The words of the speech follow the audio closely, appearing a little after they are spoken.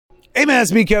Hey man,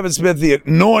 it's me, Kevin Smith, the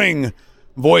annoying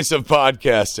voice of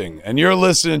podcasting, and you're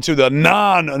listening to the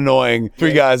non-annoying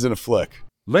Three Guys in a Flick.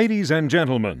 Ladies and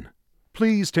gentlemen,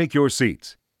 please take your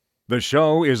seats. The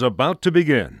show is about to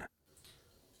begin.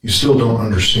 You still don't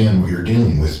understand what you're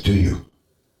dealing with, do you?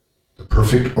 The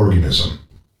perfect organism.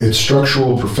 Its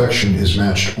structural perfection is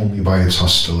matched only by its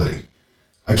hostility.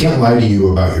 I can't lie to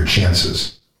you about your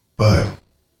chances, but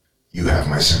you have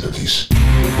my sympathies.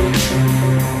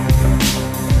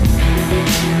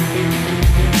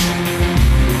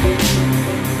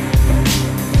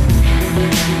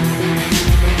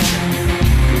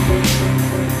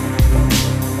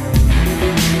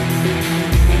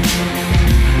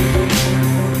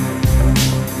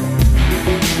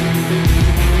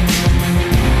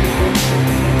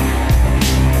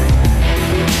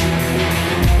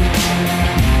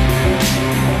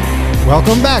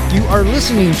 Welcome back. You are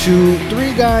listening to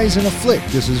Three Guys in a Flick.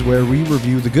 This is where we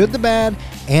review the good, the bad,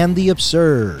 and the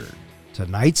absurd.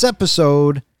 Tonight's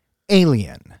episode,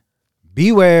 Alien.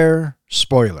 Beware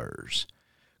spoilers.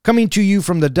 Coming to you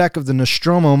from the deck of the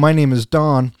Nostromo, my name is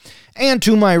Don. And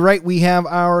to my right, we have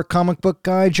our comic book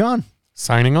guy, John.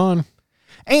 Signing on.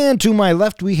 And to my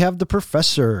left, we have the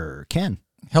Professor, Ken.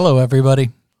 Hello,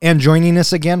 everybody. And joining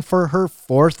us again for her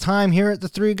fourth time here at the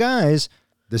Three Guys,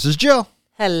 this is Jill.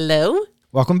 Hello.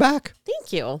 Welcome back.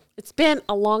 Thank you. It's been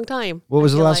a long time. What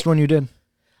was the last one you did?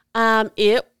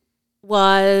 It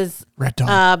was Red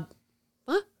Dawn.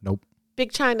 what? Nope.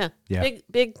 Big China. Yeah.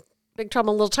 Big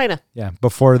Trouble in Little China. Yeah.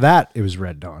 Before that, it was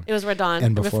Red Dawn. It was Red Dawn.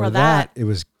 And before that, it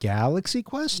was Galaxy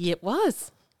Quest? It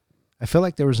was. I feel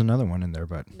like there was another one in there,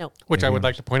 but... No. Which I would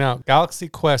like to point out, Galaxy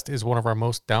Quest is one of our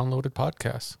most downloaded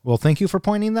podcasts. Well, thank you for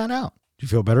pointing that out. Do you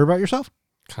feel better about yourself?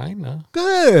 Kinda.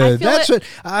 Good. That's what...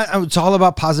 it's all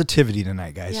about positivity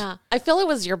tonight, guys. Yeah. I feel it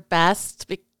was your best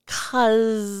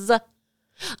because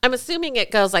I'm assuming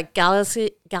it goes like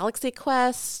Galaxy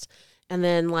Quest and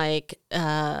then like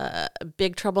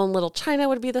Big Trouble in Little China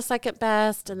would be the second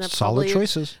best. And then Solid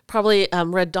choices. Probably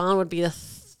Red Dawn would be the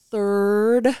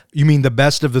third. You mean the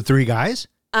best of the Three Guys?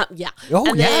 Yeah. Oh,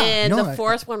 and yeah. then No, the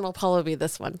fourth one will probably be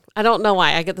this one. I don't know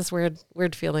why. I get this weird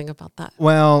feeling about that.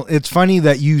 Well, it's funny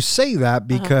that you say that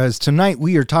because tonight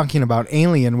we are talking about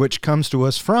Alien, which comes to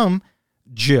us from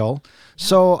Jill. Yeah.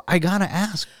 So I got to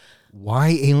ask, why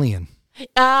Alien?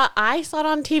 I saw it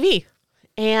on TV.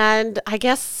 And I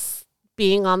guess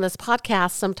being on this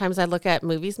podcast, sometimes I look at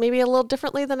movies maybe a little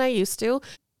differently than I used to.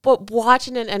 But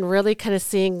watching it and really kind of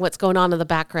seeing what's going on in the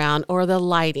background or the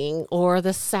lighting or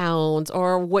the sounds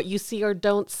or what you see or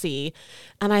don't see.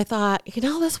 And I thought,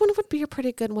 this one would be a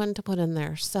pretty good one to put in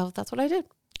there. So that's what I did.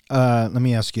 Let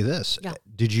me ask you this. Yeah.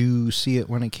 Did you see it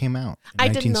when it came out in I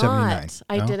 1979? did not.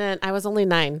 I didn't. I was only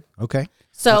 9. Okay.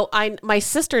 So my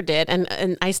sister did,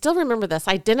 and I still remember this.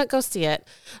 I didn't go see it,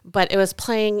 but it was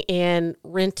playing in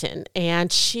Renton.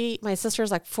 And my sister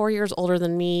is like 4 years older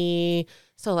than me,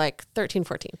 so like 13,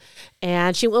 14.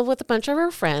 And she went with a bunch of her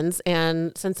friends,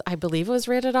 and since I believe it was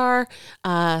rated R,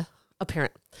 a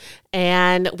parent.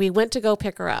 And we went to go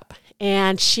pick her up.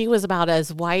 And she was about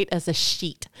as white as a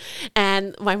sheet.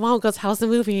 And my mom goes, "How's the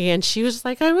movie?" And she was just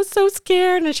like, "I was so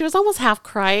scared." And she was almost half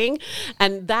crying.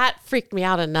 And that freaked me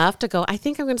out enough to go, I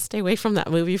think I'm going to stay away from that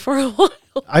movie for a while.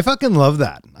 I fucking love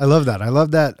that. I love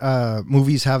that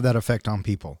movies have that effect on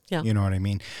people. Yeah. You know what I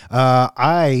mean?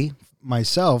 I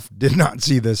myself did not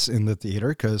see this in the theater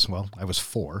because, well, I was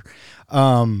 4.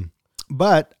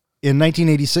 But in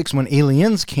 1986, when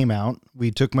Aliens came out, we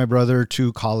took my brother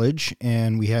to college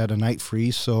and we had a night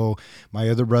free. So my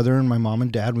other brother and my mom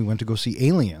and dad, we went to go see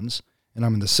Aliens, and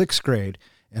I'm in the 6th grade.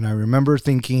 And I remember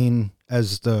thinking,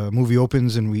 as the movie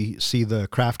opens and we see the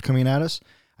craft coming at us,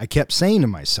 I kept saying to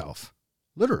myself,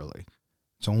 literally,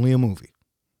 it's only a movie.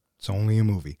 It's only a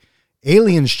movie.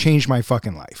 Aliens changed my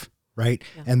fucking life, right?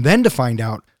 Yeah. And then to find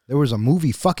out there was a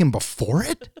movie fucking before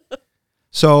it.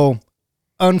 So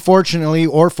unfortunately,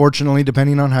 or fortunately,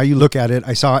 depending on how you look at it,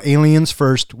 I saw Aliens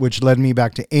first, which led me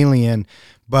back to Alien,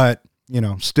 but,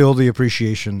 still the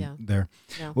appreciation there.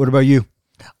 Yeah. What about you?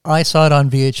 I saw it on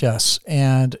VHS,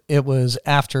 and it was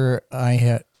after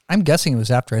I'm guessing it was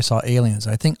after I saw Aliens.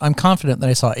 I'm confident that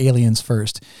I saw Aliens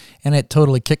first, and it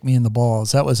totally kicked me in the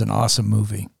balls. That was an awesome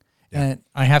movie. Yeah. And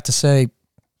I have to say,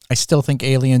 I still think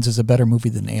Aliens is a better movie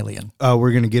than Alien.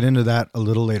 We're going to get into that a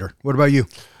little later. What about you?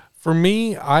 For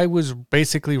me, I was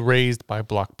basically raised by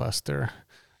Blockbuster.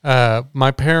 My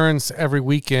parents every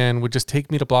weekend would just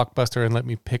take me to Blockbuster and let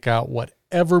me pick out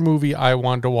whatever movie I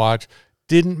wanted to watch.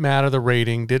 Didn't matter the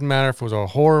rating, didn't matter if it was a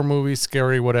horror movie,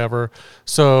 scary, whatever.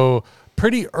 So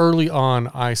pretty early on,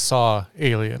 I saw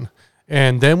Alien.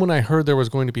 And then when I heard there was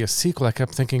going to be a sequel, I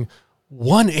kept thinking,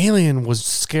 one alien was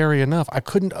scary enough. I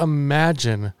couldn't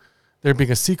imagine there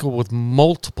being a sequel with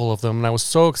multiple of them, and I was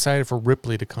so excited for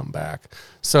Ripley to come back.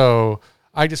 So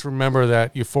I just remember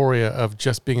that euphoria of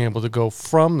just being able to go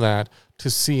from that to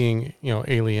seeing,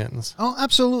 aliens. Oh,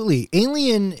 absolutely.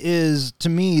 Alien is, to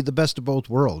me, the best of both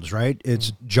worlds, right?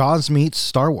 It's Jaws meets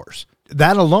Star Wars.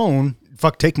 That alone,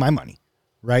 take my money,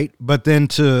 right? But then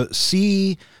to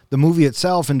see the movie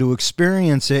itself and to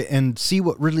experience it and see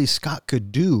what Ridley Scott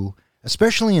could do,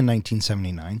 especially in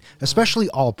 1979, especially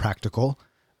all practical.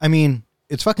 I mean,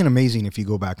 it's fucking amazing if you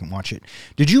go back and watch it.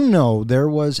 Did you know there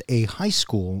was a high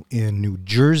school in New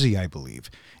Jersey, I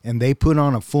believe, and they put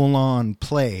on a full-on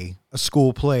play, a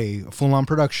school play, a full-on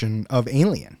production of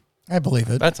Alien? I believe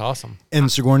it. That's awesome.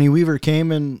 And Sigourney Weaver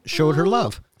came and showed her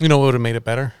love. You know what would have made it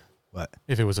better? What?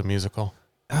 If it was a musical.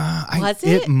 Was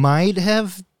it? It might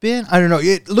have been. I don't know.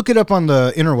 Look it up on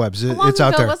the interwebs. How long It's out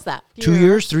ago there. was that? 2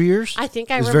 years, 3 years? I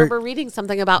think I It's remember reading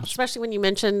something about, especially when you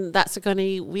mentioned that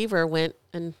Sigourney Weaver went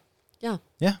and, Yeah.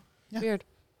 weird.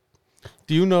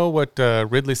 Do you know what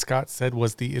Ridley Scott said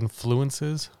was the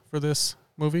influences for this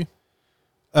movie?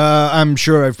 I'm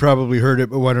sure I've probably heard it,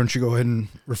 but why don't you go ahead and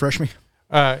refresh me?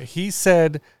 He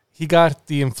said he got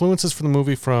the influences for the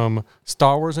movie from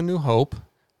Star Wars: A New Hope,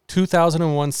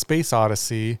 2001: Space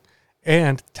Odyssey,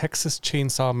 and Texas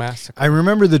Chainsaw Massacre. I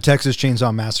remember the Texas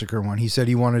Chainsaw Massacre one. He said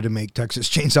he wanted to make Texas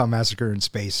Chainsaw Massacre in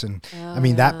space. And I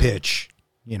mean, that pitch,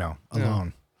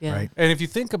 alone. Yeah. Right. And if you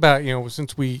think about,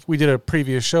 since we did a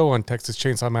previous show on Texas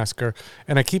Chainsaw Massacre,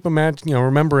 and I keep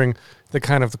remembering the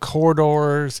kind of the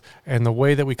corridors and the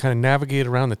way that we kind of navigate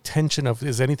around the tension of,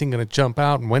 is anything going to jump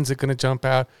out and when's it going to jump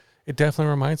out? It definitely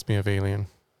reminds me of Alien.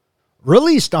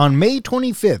 Released on May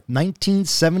 25th,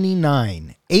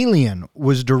 1979, Alien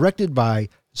was directed by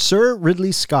Sir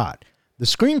Ridley Scott. The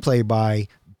screenplay by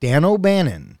Dan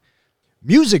O'Bannon.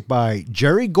 Music by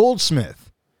Jerry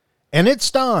Goldsmith. And it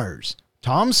stars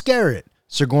Tom Skerritt,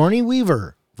 Sigourney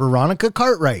Weaver, Veronica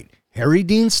Cartwright, Harry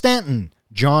Dean Stanton,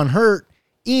 John Hurt,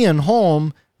 Ian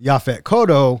Holm, Yaphet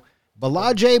Kotto,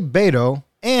 Balaji Beto,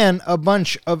 and a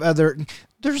bunch of other...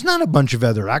 There's not a bunch of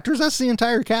other actors. That's the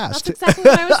entire cast. That's exactly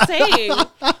what I was saying.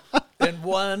 And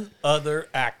one other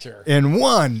actor.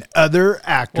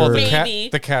 Well, Maybe.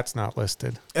 the cat's not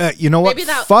listed. You know what? Maybe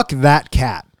that- Fuck that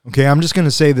cat. Okay, I'm just going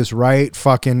to say this right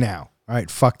fucking now. All right,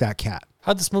 fuck that cat.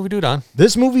 How'd this movie do, Don?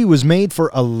 This movie was made for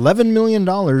 $11 million,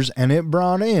 and it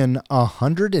brought in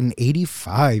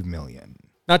 $185 million.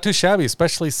 Not too shabby,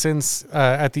 especially since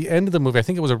at the end of the movie, I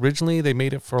think it was originally they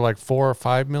made it for like $4 or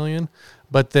 $5 million,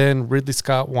 but then Ridley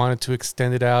Scott wanted to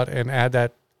extend it out and add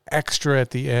that extra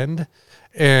at the end,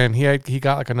 and he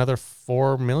got like another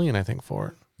 $4 million, I think, for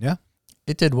it. Yeah,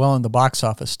 It did well in the box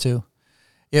office too.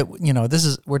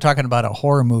 We're talking about a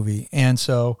horror movie, and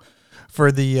so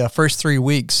for the first 3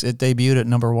 weeks, it debuted at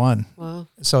number one. Wow.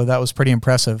 So that was pretty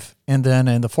impressive. And then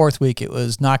in the fourth week, it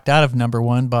was knocked out of number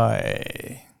one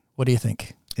by, what do you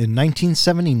think? in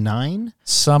 1979.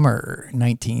 Summer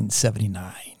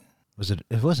 1979. Was it?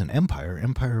 It wasn't Empire.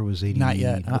 Empire was 80. Not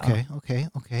yet. Okay.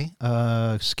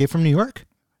 Escape from New York.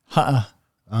 Uh-uh.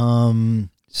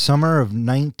 Summer of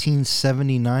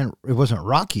 1979. It wasn't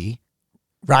Rocky.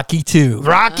 Rocky 2.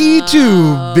 Rocky 2,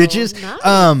 bitches.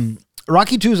 Nice.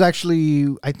 Rocky 2 is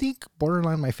actually, I think,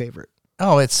 borderline my favorite.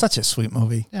 Oh, it's such a sweet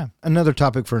movie. Yeah, another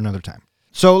topic for another time.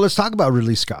 So let's talk about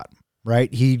Ridley Scott,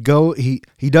 right? He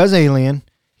does Alien.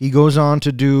 He goes on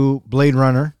to do Blade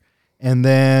Runner, and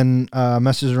then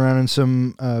messes around in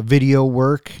some video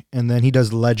work, and then he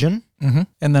does Legend. Mm-hmm.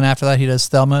 And then after that, he does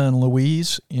Thelma and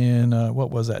Louise in,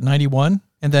 91?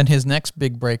 And then his next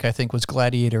big break, I think, was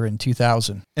Gladiator in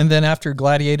 2000. And then after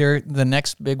Gladiator, the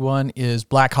next big one is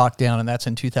Black Hawk Down, and that's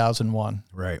in 2001.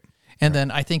 Right. And then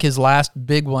I think his last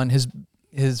big one,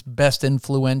 his best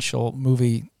influential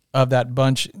movie of that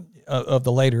bunch of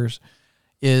the laters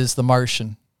is The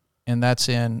Martian. And that's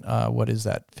in,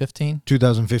 15?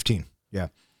 2015. Yeah.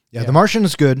 The Martian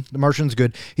is good. The Martian's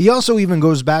good. He also even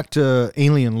goes back to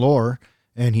alien lore,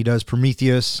 and he does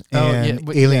Prometheus and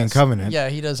Alien Covenant. Yeah,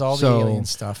 he does all the alien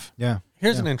stuff. Yeah.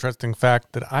 Here's an interesting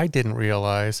fact that I didn't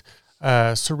realize.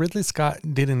 Sir Ridley Scott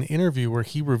did an interview where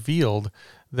he revealed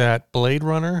that Blade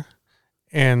Runner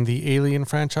and the Alien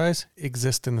franchise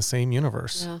exist in the same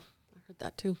universe. Yeah, I heard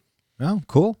that too. Oh,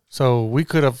 cool. So we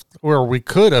could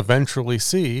eventually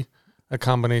see a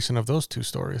combination of those two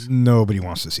stories. Nobody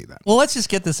wants to see that. Well, let's just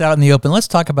get this out in the open. Let's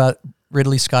talk about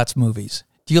Ridley Scott's movies.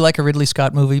 Do you like a Ridley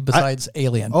Scott movie besides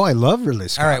Alien? Oh, I love Ridley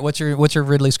Scott. All right, what's your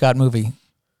Ridley Scott movie?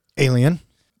 Alien.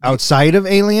 Outside of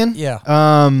Alien? Yeah.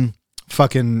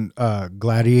 Fucking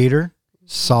Gladiator.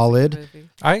 solid. Movie.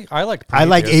 I like I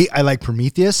Prometheus. like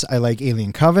Prometheus. I like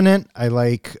Alien Covenant. I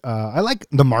like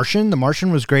The Martian. The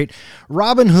Martian was great.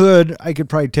 Robin Hood, I could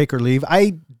probably take or leave.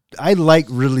 I like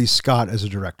Ridley Scott as a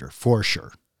director for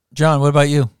sure. John, what about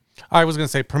you? I was going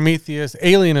to say Prometheus.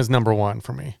 Alien is number one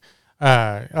for me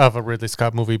of a Ridley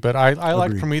Scott movie, but I like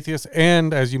Agreed. Prometheus,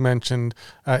 and as you mentioned,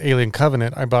 Alien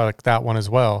Covenant. I like that one as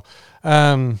well.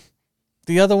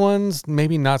 The other ones,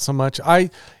 maybe not so much. When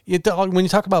you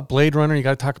talk about Blade Runner, you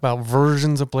got to talk about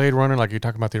versions of Blade Runner. Like you're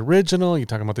talking about the original, you're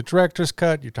talking about the director's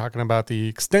cut, you're talking about the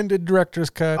extended director's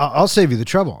cut. I'll save you the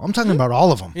trouble. I'm talking about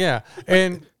all of them. Yeah,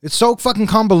 and It's so fucking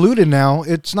convoluted now.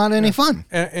 It's not any fun.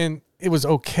 and it was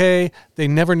okay. They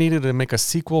never needed to make a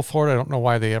sequel for it. I don't know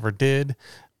why they ever did.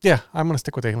 Yeah, I'm gonna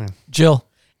stick with Alien. Jill.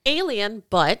 Alien,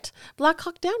 but Black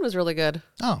Hawk Down was really good.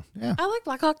 Oh, yeah, I like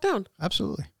Black Hawk Down.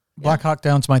 absolutely. Black Hawk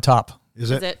Down's my top. Is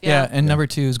Is it? it? Yeah, and number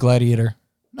 2 is Gladiator.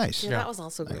 Nice. Yeah, Yeah. that was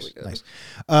also really good.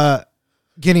 Nice.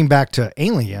 Getting back to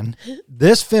Alien,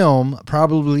 this film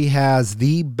probably has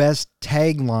the best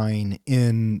tagline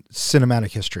in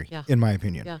cinematic history, Yeah. in my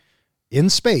opinion. Yeah. In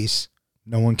space,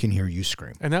 no one can hear you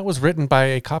scream. And that was written by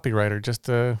a copywriter. Just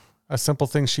a simple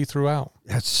thing she threw out.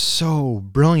 That's so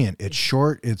brilliant. It's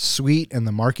short, it's sweet, and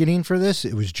the marketing for this,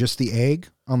 it was just the egg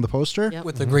on the poster. Yep.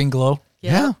 With the green glow.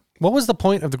 Yeah. What was the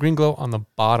point of the green glow on the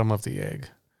bottom of the egg?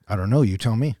 I don't know. You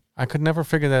tell me. I could never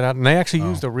figure that out. And they actually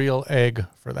used a real egg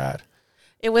for that.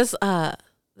 It was the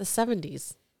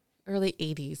 70s, early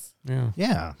 80s. Yeah.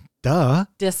 Yeah. Duh.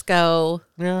 Disco,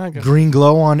 Yeah, I guess. Green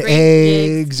glow on Great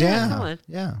eggs. gigs. Yeah, come Yeah. on.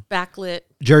 Yeah. backlit.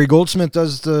 Jerry Goldsmith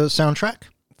does the soundtrack.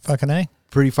 Fucking A.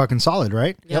 Pretty fucking solid,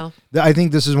 right? Yeah. I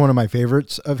think this is one of my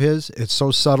favorites of his. It's so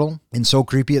subtle and so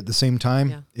creepy at the same time.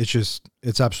 Yeah.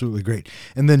 It's absolutely great.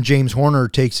 And then James Horner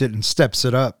takes it and steps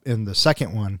it up in the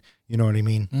second one. You know what I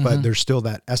mean? But there's still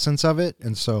that essence of it.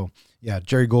 And so, yeah,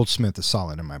 Jerry Goldsmith is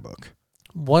solid in my book.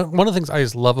 One of the things I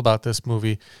just love about this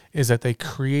movie is that they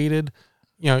created,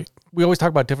 we always talk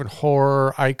about different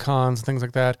horror icons and things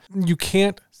like that. You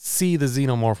can't see the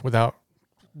xenomorph without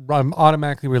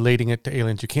automatically relating it to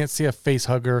aliens. You can't see a face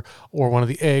hugger or one of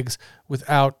the eggs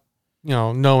without,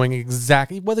 knowing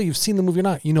exactly whether you've seen the movie or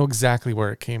not. You know exactly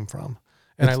where it came from.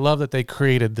 And I love that they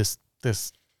created this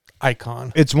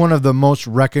icon. It's one of the most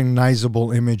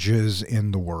recognizable images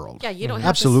in the world. Yeah, you don't have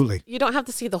Absolutely. To, you don't have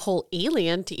to see the whole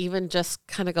alien to even just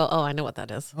kind of go, oh, I know what that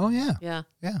is. Oh, yeah. Yeah.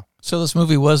 Yeah. So this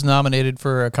movie was nominated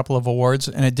for a couple of awards,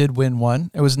 and it did win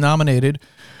one. It was nominated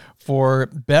for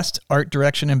Best Art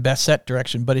Direction and Best Set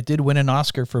Direction, but it did win an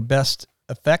Oscar for Best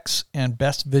Effects and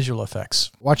Best Visual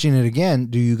Effects. Watching it again,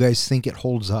 do you guys think it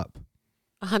holds up?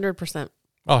 100%.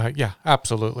 Oh, yeah,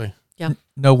 absolutely. Yeah.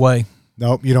 No way.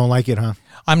 Nope, you don't like it, huh?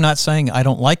 I'm not saying I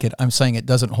don't like it. I'm saying it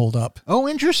doesn't hold up. Oh,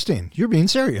 interesting. You're being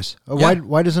serious. Yeah.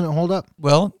 Why doesn't it hold up?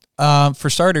 Well, for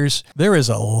starters, there is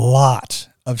a lot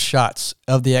of shots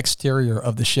of the exterior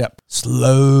of the ship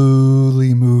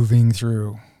slowly moving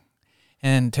through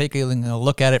and taking a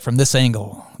look at it from this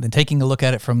angle, then taking a look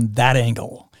at it from that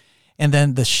angle. And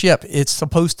then the ship, it's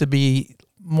supposed to be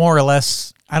more or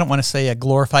less, I don't want to say a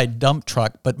glorified dump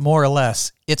truck, but more or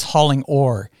less it's hauling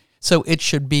ore. So it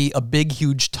should be a big,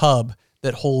 huge tub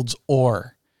that holds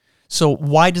ore. So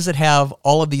why does it have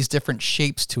all of these different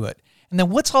shapes to it? And then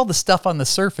what's all the stuff on the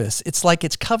surface? It's like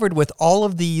it's covered with all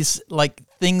of these like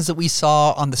things that we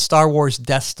saw on the Star Wars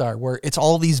Death Star, where it's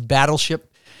all these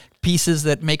battleship pieces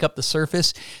that make up the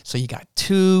surface. So you got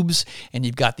tubes, and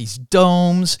you've got these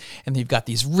domes, and you've got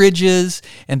these ridges,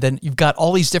 and then you've got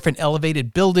all these different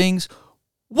elevated buildings.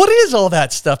 What is all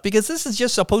that stuff? Because this is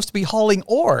just supposed to be hauling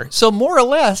ore. So more or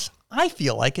less, I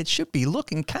feel like it should be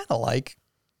looking kind of like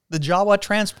the Jawa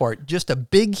Transport, just a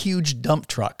big, huge dump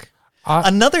truck.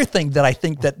 Another thing that I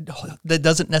think that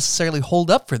doesn't necessarily hold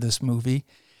up for this movie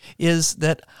is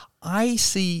that I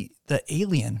see the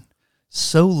alien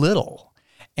so little.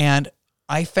 And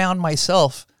I found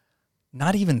myself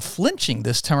not even flinching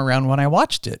this time around when I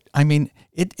watched it. I mean,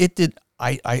 it did.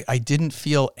 I didn't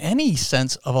feel any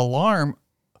sense of alarm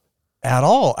at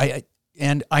all.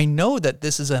 And I know that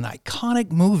this is an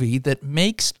iconic movie that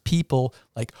makes people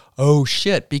like, oh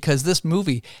shit, because this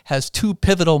movie has two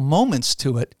pivotal moments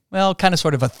to it. Well, kind of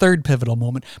sort of a third pivotal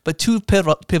moment, but two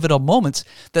pivotal moments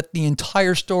that the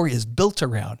entire story is built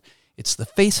around. It's the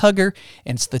face hugger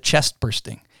and it's the chest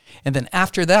bursting. And then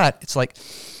after that, it's like,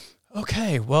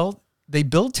 okay, well, they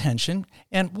build tension.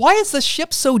 And why is the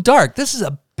ship so dark? This is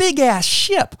a big ass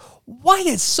ship. Why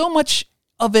is so much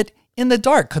of it in the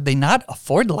dark? Could they not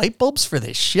afford light bulbs for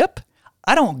this ship?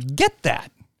 I don't get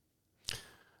that.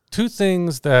 Two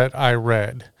things that I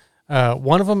read.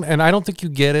 One of them, and I don't think you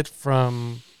get it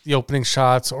from the opening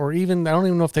shots, or even, I don't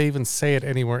even know if they even say it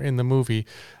anywhere in the movie,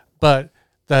 but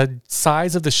the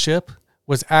size of the ship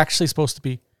was actually supposed to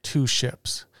be 2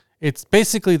 ships. It's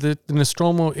basically the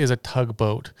Nostromo is a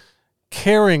tugboat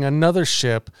carrying another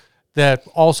ship that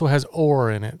also has ore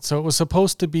in it. So it was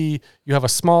supposed to be, you have a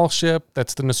small ship,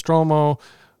 that's the Nostromo,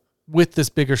 with this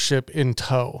bigger ship in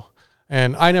tow.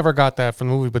 And I never got that from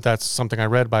the movie, but that's something I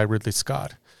read by Ridley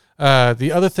Scott.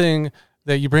 The other thing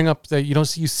that you bring up, that you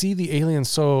see the aliens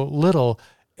so little,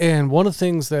 and one of the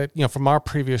things that, from our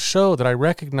previous show that I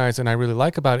recognize and I really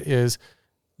like about it is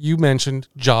you mentioned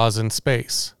Jaws in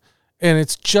space. And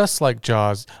it's just like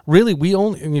Jaws. Really,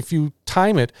 and if you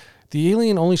time it, the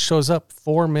alien only shows up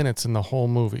 4 minutes in the whole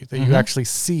movie that you actually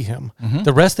see him.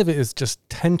 The rest of it is just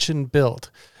tension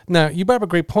built. Now, you brought up a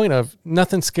great point of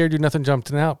nothing scared you, nothing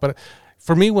jumped out. But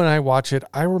for me, when I watch it,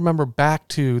 I remember back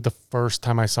to the first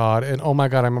time I saw it. And oh my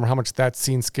God, I remember how much that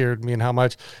scene scared me and how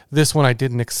much this one I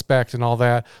didn't expect and all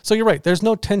that. So you're right. There's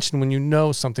no tension when you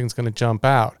know something's going to jump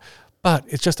out. But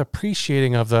it's just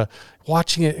appreciating of the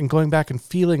watching it and going back and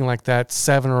feeling like that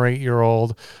 7 or 8 year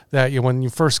old that when you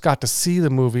first got to see the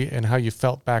movie and how you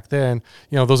felt back then,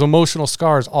 those emotional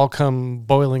scars all come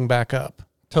boiling back up.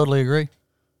 Totally agree.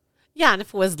 Yeah, and if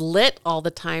it was lit all the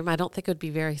time, I don't think it would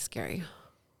be very scary.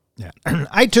 Yeah,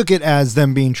 I took it as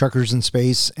them being truckers in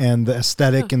space, and the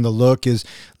aesthetic and the look is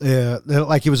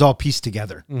like it was all pieced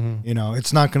together.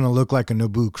 It's not going to look like a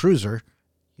Naboo cruiser.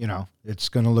 It's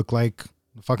going to look like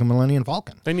the fucking Millennium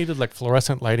Falcon. They needed like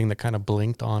fluorescent lighting that kind of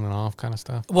blinked on and off kind of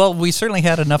stuff. Well, we certainly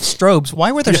had enough strobes.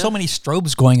 Why were there so many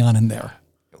strobes going on in there?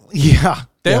 Yeah.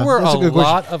 There were a good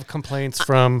lot question. of complaints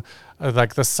from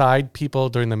like the side people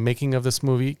during the making of this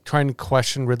movie trying to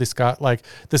question Ridley Scott. Like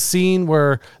the scene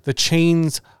where the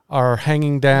chains are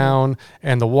hanging down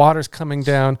and the water's coming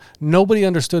down. Nobody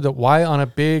understood that why on a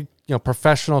big,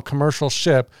 professional commercial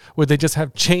ship would they just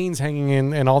have chains hanging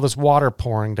in and all this water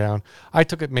pouring down. I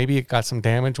took it, maybe it got some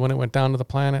damage when it went down to the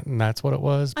planet and that's what it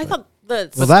was. I thought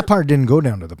that part didn't go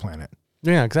down to the planet.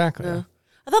 Yeah, exactly. Yeah.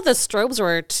 I thought the strobes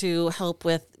were to help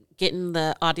with getting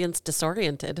the audience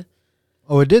disoriented.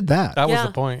 Oh, it did that. That was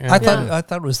the point. Yeah. I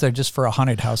thought it was there just for a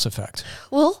haunted house effect.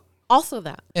 Well, also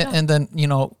that. And then,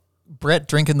 Brett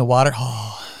drinking the water.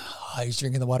 Oh, he's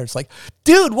drinking the water. It's like,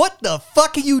 dude, what the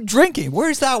fuck are you drinking?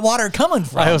 Where's that water coming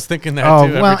from? I was thinking that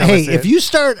too. Well, hey, if you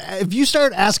start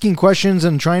asking questions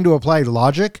and trying to apply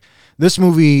logic, this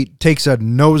movie takes a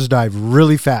nosedive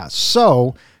really fast.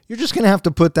 So you're just going to have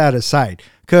to put that aside.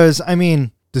 Because,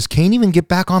 does Kane even get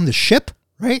back on the ship,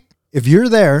 right? If you're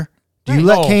there, do you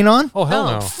let Kane on? Oh, hell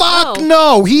no. Fuck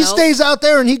no. He stays out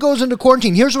there and he goes into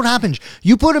quarantine. Here's what happens.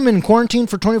 You put him in quarantine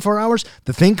for 24 hours,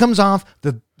 the thing comes off,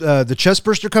 the chest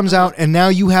burster comes out, and now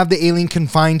you have the alien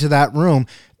confined to that room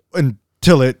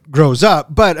until it grows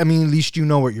up. But, at least you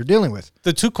know what you're dealing with.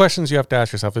 The 2 questions you have to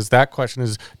ask yourself is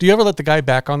do you ever let the guy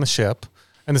back on the ship?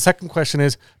 And the second question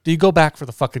is, do you go back for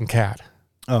the fucking cat?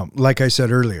 Oh, like I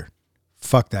said earlier,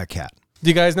 fuck that cat. Do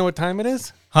you guys know what time it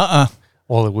is?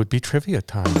 Well, it would be trivia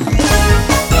time.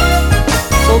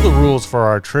 So the rules for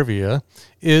our trivia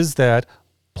is that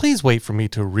please wait for me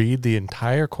to read the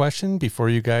entire question before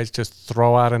you guys just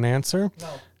throw out an answer. No.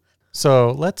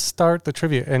 So let's start the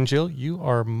trivia. And Jill, you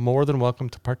are more than welcome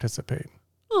to participate.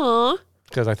 Aw.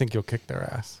 Because I think you'll kick their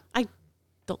ass. I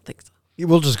don't think so.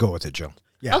 We'll just go with it, Jill.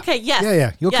 Yeah. Okay, yes.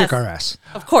 Yeah. You'll kick our ass.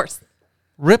 Of course.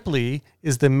 Ripley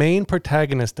is the main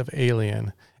protagonist of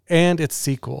Alien and its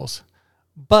sequels.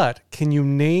 But can you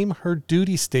name her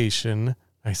duty station,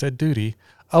 I said duty,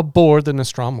 aboard the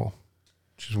Nostromo?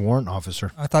 She's a warrant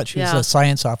officer. I thought she was a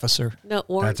science officer. No,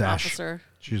 warrant That's Ash. officer.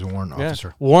 She's a warrant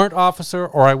officer. Warrant officer,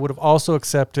 or I would have also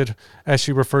accepted, as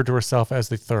she referred to herself, as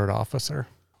the 3rd officer.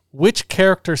 Which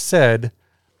character said,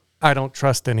 I don't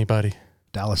trust anybody?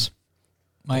 Dallas.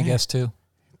 My guess, too.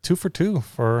 2 for 2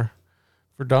 for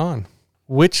Dawn.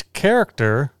 Which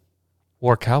character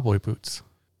wore cowboy boots?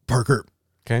 Parker.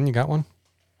 Ken, you got one?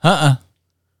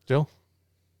 Jill?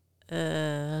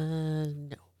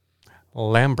 No.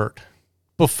 Lambert.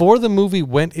 Before the movie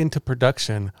went into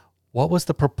production, what was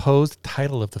the proposed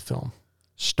title of the film?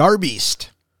 Star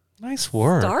Beast. Nice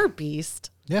word. Star Beast.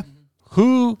 Yeah.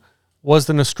 Who was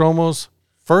the Nostromo's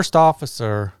first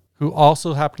officer who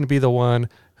also happened to be the one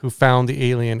who found the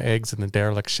alien eggs in the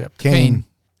derelict ship? Kane.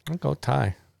 I'll go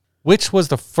tie. Which was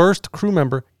the first crew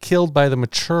member killed by the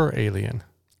mature alien?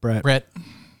 Brett.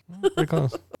 Pretty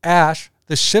close. Ash,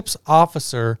 the ship's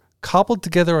officer, cobbled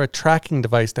together a tracking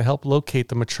device to help locate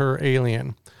the mature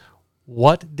alien.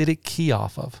 What did it key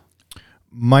off of?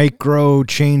 Micro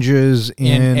changes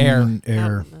in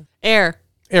air. Air.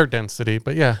 Air density,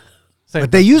 but yeah. Same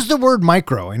But they use the word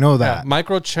micro. I know yeah, that.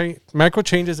 micro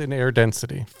changes in air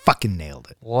density. Fucking nailed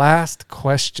it. Last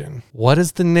question. What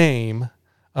is the name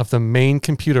of the main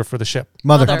computer for the ship?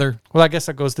 Mother. Well, I guess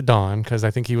that goes to Don because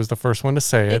I think he was the first one to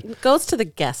say it. It goes to the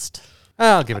guest.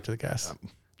 I'll give it to the guest.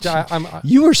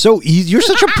 You are so easy. You're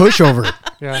such a pushover.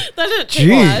 Yeah. That didn't take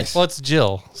much. Jeez. Well, it's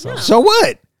Jill. So. So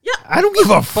what? Yeah. I don't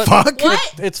give a fuck.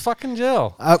 What? It's fucking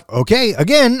Jill. Okay,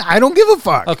 again, I don't give a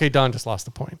fuck. Okay, Don just lost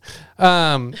the point.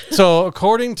 So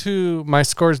according to my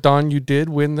scores, Don, you did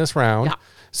win this round. Yeah.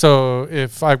 So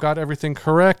if I've got everything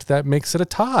correct, that makes it a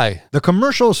tie. The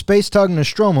commercial space tug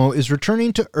Nostromo is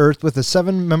returning to Earth with a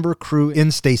 7-member crew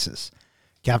in stasis.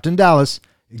 Captain Dallas,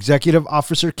 Executive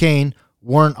Officer Kane,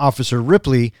 Warrant Officer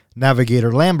Ripley,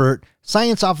 Navigator Lambert,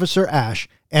 Science Officer Ash,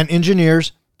 and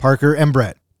engineers Parker and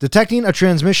Brett. Detecting a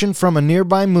transmission from a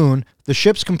nearby moon, the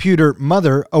ship's computer,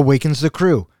 Mother, awakens the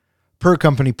crew. Per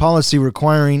company policy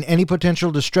requiring any potential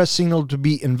distress signal to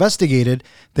be investigated,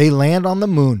 they land on the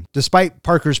moon, despite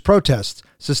Parker's protests,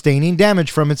 sustaining damage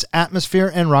from its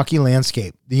atmosphere and rocky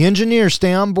landscape. The engineers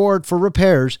stay on board for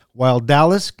repairs, while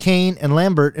Dallas, Kane, and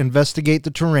Lambert investigate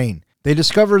the terrain. They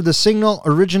discover the signal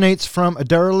originates from a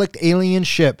derelict alien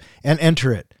ship and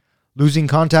enter it. Losing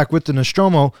contact with the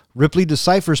Nostromo, Ripley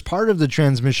deciphers part of the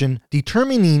transmission,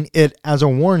 determining it as a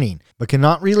warning, but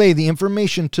cannot relay the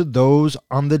information to those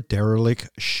on the derelict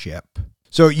ship.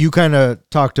 So you kind of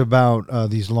talked about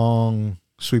these long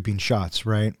sweeping shots,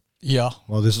 right? Yeah.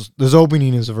 Well, this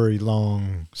opening is a very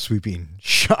long sweeping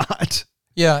shot.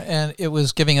 Yeah, and it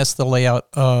was giving us the layout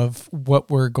of what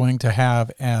we're going to have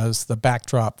as the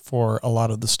backdrop for a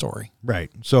lot of the story.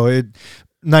 Right. So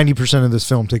 90% of this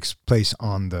film takes place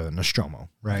on the Nostromo,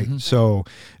 right? Mm-hmm. So,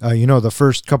 the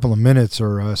first couple of minutes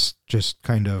are us just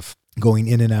kind of going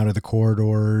in and out of the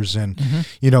corridors. And,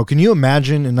 can you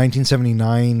imagine in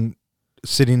 1979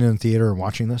 sitting in a theater and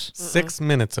watching this? 6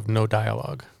 minutes of no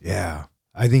dialogue. Yeah.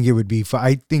 I think it would be,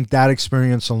 I think that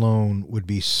experience alone would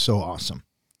be so awesome.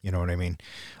 You know what I mean?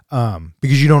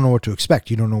 Because you don't know what to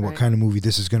expect. You don't know what kind of movie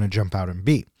this is going to jump out and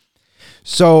be.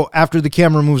 So after the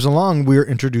camera moves along, we're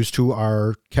introduced to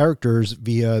our characters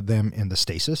via them in the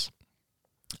stasis.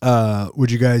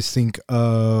 Would you guys think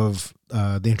of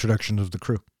the introduction of the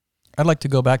crew? I'd like to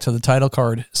go back to the title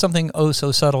card. Something oh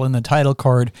so subtle in the title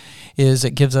card is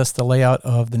it gives us the layout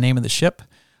of the name of the ship,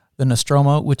 the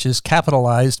Nostromo, which is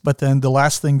capitalized, but then the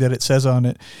last thing that it says on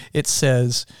it, it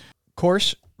says,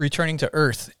 course returning to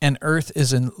Earth, and Earth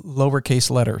is in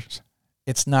lowercase letters.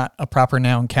 It's not a proper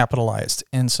noun capitalized.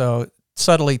 And so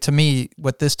subtly to me,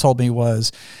 what this told me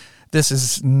was this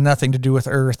is nothing to do with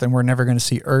Earth and we're never going to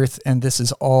see Earth. And this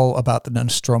is all about the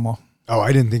Nostromo. Oh,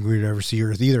 I didn't think we'd ever see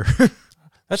Earth either.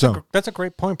 That's a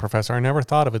great point, Professor. I never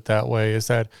thought of it that way, is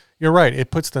that you're right.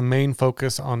 It puts the main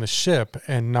focus on the ship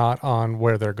and not on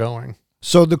where they're going.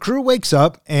 So the crew wakes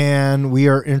up and we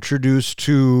are introduced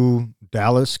to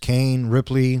Dallas, Kane,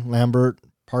 Ripley, Lambert,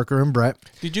 Parker, and Brett.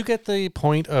 Did you get the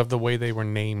point of the way they were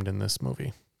named in this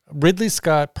movie? Ridley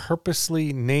Scott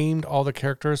purposely named all the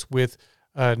characters with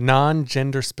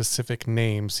non-gender specific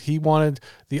names. He wanted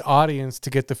the audience to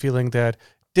get the feeling that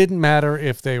didn't matter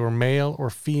if they were male or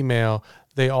female,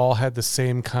 they all had the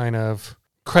same kind of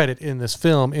credit in this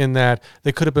film, in that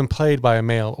they could have been played by a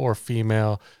male or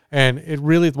female. And it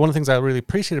really, one of the things I really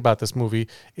appreciate about this movie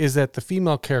is that the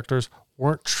female characters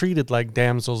weren't treated like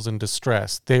damsels in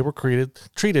distress. They were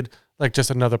treated like just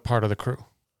another part of the crew.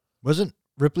 Wasn't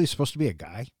Ripley supposed to be a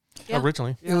guy? Yeah.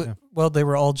 Originally. Yeah. Well, they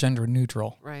were all gender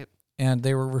neutral. Right. And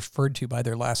they were referred to by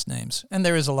their last names. And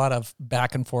there is a lot of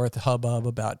back and forth hubbub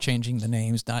about changing the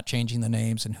names, not changing the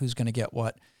names, and who's going to get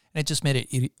what. And it just made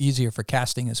it easier for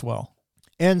casting as well.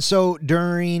 And so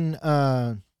during,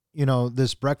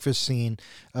 this breakfast scene,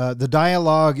 the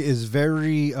dialogue is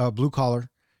very blue collar.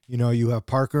 You have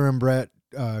Parker and Brett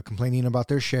complaining about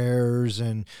their shares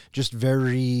and just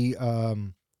very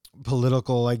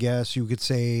political, I guess you could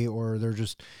say, or they're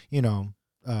just,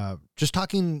 just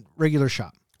talking regular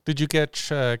shop. Did you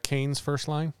catch Kane's first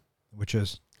line? Which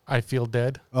is? I feel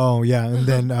dead. Oh, yeah. And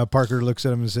then Parker looks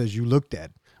at him and says, you look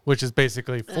dead. Which is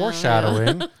basically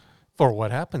foreshadowing for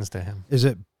what happens to him. Is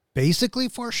it basically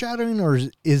foreshadowing or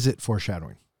is it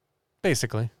foreshadowing?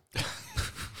 Basically.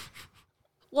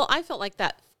 Well, I felt like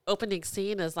that opening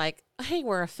scene is like, hey,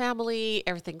 we're a family.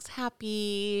 Everything's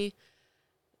happy.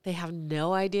 They have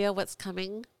no idea what's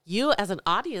coming. You as an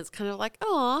audience kind of like,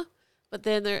 oh, but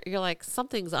then you're like,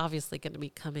 something's obviously going to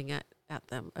be coming at at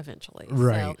them eventually.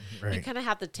 Right, So you right. kind of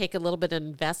have to take a little bit of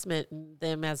investment in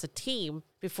them as a team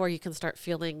before you can start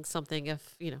feeling something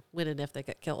if, when and if they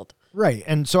get killed. Right.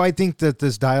 And so I think that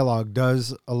this dialogue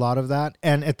does a lot of that.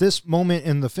 And at this moment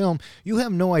in the film, you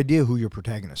have no idea who your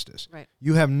protagonist is. Right.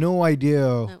 You have no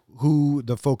idea who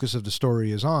the focus of the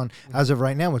story is on. As of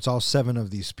right now, it's all 7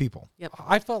 of these people. Yep.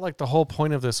 I felt like the whole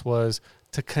point of this was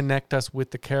to connect us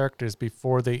with the characters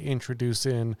before they introduce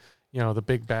in, the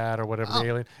big bad or whatever the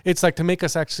alien. It's like to make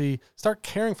us actually start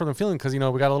caring for them, feeling, because, we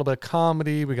got a little bit of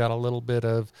comedy, we got a little bit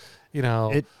of,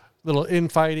 little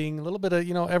infighting, a little bit of,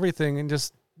 everything, and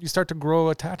just you start to grow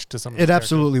attached to some of these It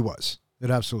absolutely was. It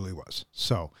absolutely was.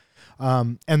 So,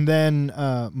 and then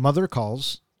Mother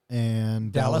calls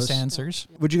and Dallas answers.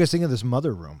 What'd you guys think of this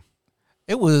mother room?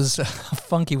 It was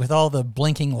funky with all the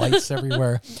blinking lights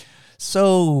everywhere.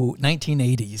 So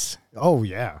 1980s. Oh,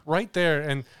 yeah. right there.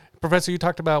 And Professor, you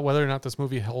talked about whether or not this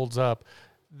movie holds up.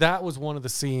 That was one of the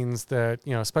scenes that,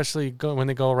 especially when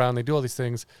they go around, they do all these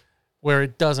things where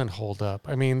it doesn't hold up.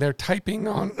 I mean, they're typing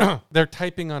on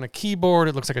a keyboard.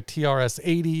 It looks like a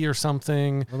TRS-80 or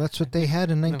something. Well, that's what they had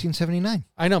in 1979.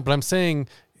 I know, but I'm saying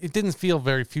it didn't feel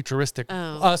very futuristic.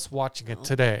 Us watching it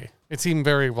today, it seemed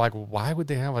very like, why would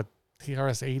they have a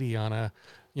TRS-80 on a,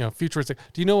 futuristic?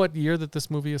 Do you know what year that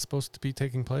this movie is supposed to be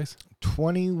taking place?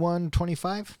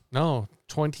 2125? No,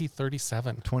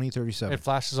 2037. 2037. It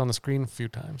flashes on the screen a few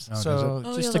times. Oh, So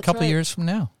Oh, just yeah, a couple that's right. years from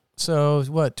now. So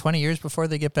what, 20 years before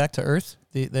they get back to Earth?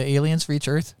 The aliens reach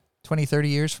Earth? 20, 30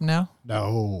 years from now?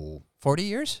 No. 40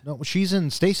 years? No, she's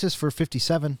in stasis for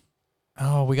 57.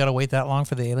 Oh, we got to wait that long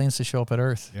for the aliens to show up at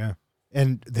Earth. Yeah.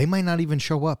 And they might not even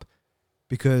show up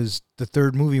because the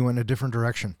third movie went a different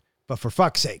direction. But for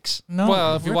fuck's sakes. No,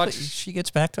 Well, if you watch- she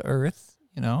gets back to Earth,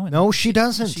 and No, she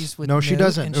doesn't. she's with No, she Newt,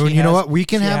 doesn't. and Oh, she you know has- what? We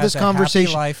can she have has this a happy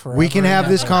conversation. life We can forever have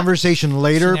and this ever. conversation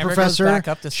later, She never goes Professor. back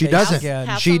up to She space doesn't. again.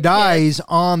 Have She some dies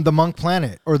on the monk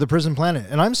planet or the prison planet.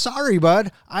 And I'm sorry,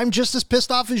 bud. I'm just as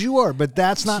pissed off as you are, but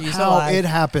that's not She's how alive. it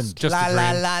happened. Just la a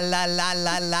la dream. la la la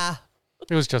la la.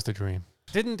 It was just a dream.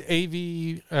 Didn't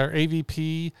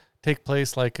AVP take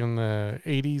place like in the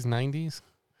 80s, 90s?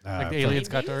 Like the aliens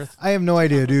got to Earth? I have no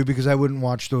idea, dude, because I wouldn't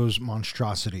watch those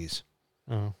monstrosities.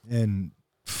 Oh. And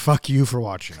fuck you for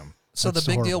watching them. So That's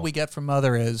the big deal horrible. we get from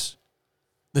Mother is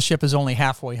the ship is only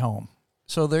halfway home.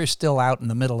 So they're still out in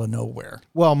the middle of nowhere.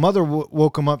 Well, Mother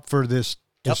woke him up for this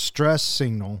Yep. distress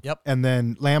signal. Yep. And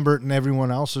then Lambert and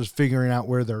everyone else is figuring out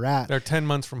where they're at. They're 10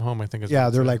 months from home, I think. Is Yeah, what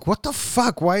it they're said. like, what the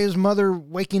fuck? Why is Mother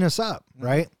waking us up?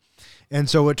 Right? And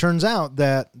so it turns out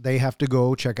that they have to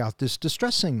go check out this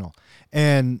distress signal.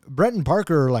 And Brett and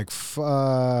Parker are like,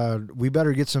 we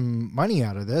better get some money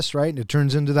out of this, right? And it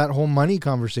turns into that whole money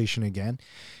conversation again,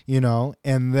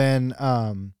 and then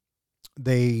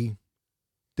they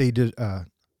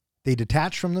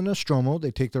detach from the Nostromo.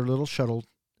 They take their little shuttle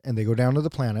and they go down to the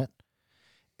planet,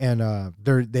 and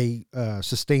they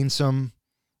sustain some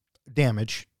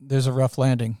damage. There's a rough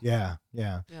landing. Yeah.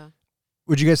 Yeah.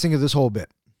 What'd you guys think of this whole bit?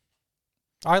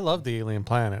 I love the alien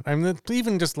planet. I mean,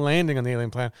 even just landing on the alien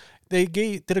planet, they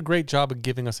did a great job of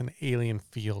giving us an alien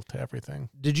feel to everything.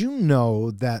 Did you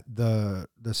know that the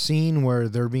scene where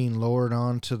they're being lowered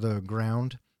onto the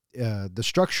ground, the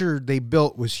structure they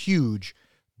built was huge,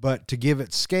 but to give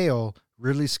it scale,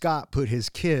 Ridley Scott put his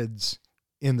kids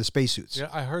in the spacesuits. Yeah,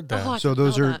 I heard that. Oh, I So didn't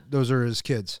know those that. are his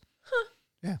kids.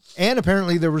 Yeah. And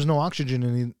apparently there was no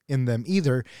oxygen in them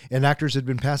either, and actors had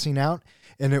been passing out,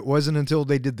 and it wasn't until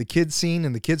they did the kids scene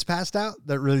and the kids passed out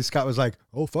that Ridley Scott was like,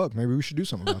 "Oh fuck, maybe we should do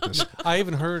something about this." I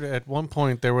even heard at one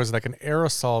point there was like an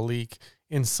aerosol leak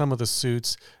in some of the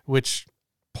suits, which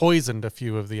poisoned a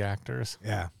few of the actors.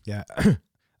 Yeah.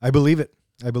 I believe it.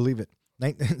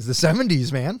 It's the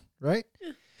 70s, man, right?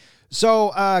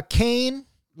 So Kane,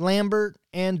 Lambert,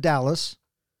 and Dallas,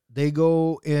 they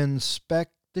go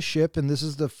inspect the ship, and this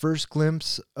is the first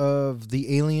glimpse of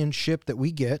the alien ship that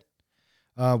we get,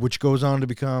 which goes on to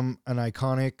become an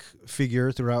iconic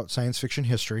figure throughout science fiction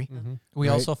history. Mm-hmm. We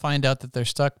Right. also find out that they're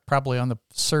stuck probably on the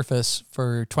surface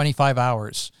for 25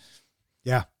 hours,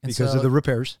 Yeah, And because so- of the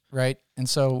repairs. right? And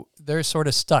so they're sort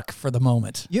of stuck for the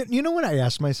moment. You know what I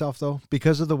asked myself, though?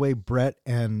 Because of the way Brett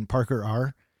and Parker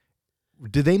are,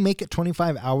 do they make it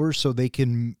 25 hours so they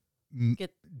can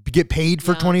get paid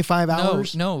for No. 25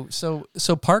 hours? No. So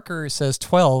Parker says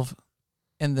 12,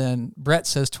 and then Brett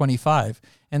says 25.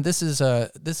 And this is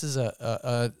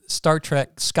a Star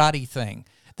Trek Scotty thing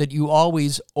that you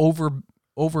always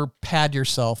over pad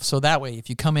yourself, so that way if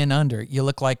you come in under, you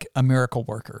look like a miracle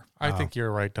worker. I think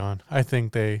you're right, Don. I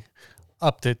think they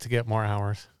upped it to get more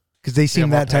hours. Because they seem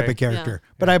more that type pay. of character. Yeah.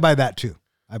 But I buy that too.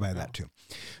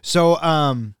 So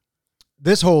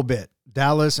this whole bit,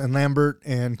 Dallas and Lambert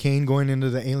and Kane going into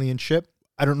the alien ship.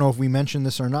 I don't know if we mentioned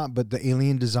this or not, but the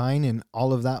alien design and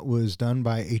all of that was done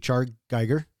by H.R.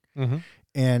 Geiger. Mm-hmm.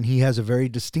 And he has a very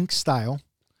distinct style.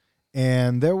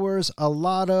 And there was a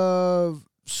lot of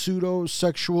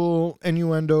pseudo-sexual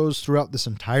innuendos throughout this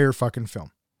entire fucking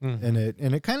film. Mm-hmm.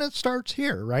 And it kind of starts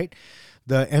here, right?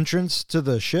 The entrance to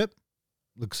the ship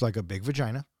looks like a big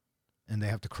vagina, and they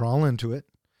have to crawl into it.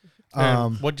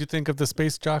 What'd you think of the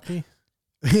space jockey?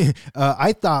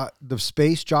 I thought the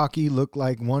space jockey looked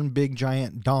like one big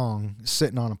giant dong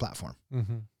sitting on a platform.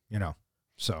 Mm-hmm. You know,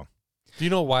 so. Do you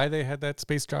know why they had that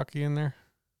space jockey in there?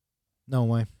 No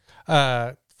way.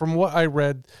 From what I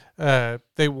read,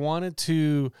 they wanted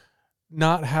to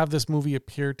not have this movie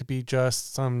appear to be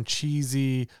just some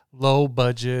cheesy,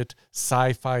 low-budget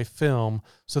sci-fi film.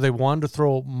 So they wanted to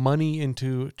throw money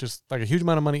into just like a huge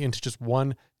amount of money into just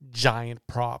one giant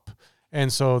prop.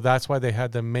 And so that's why they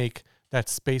had them make that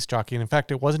space jockey. And in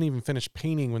fact, it wasn't even finished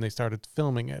painting when they started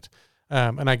filming it.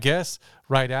 And I guess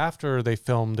right after they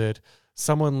filmed it,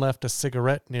 someone left a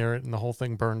cigarette near it and the whole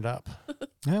thing burned up.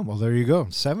 Yeah, well, there you go.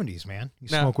 70s, man. You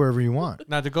Now- smoke wherever you want.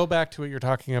 Now, to go back to what you're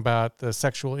talking about, the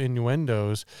sexual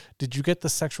innuendos, did you get the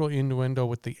sexual innuendo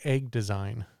with the egg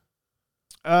design?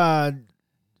 Kind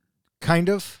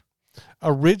of.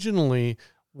 Originally,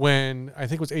 when I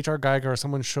think it was H.R. Geiger or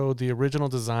someone showed the original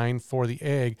design for the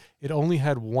egg, it only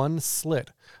had one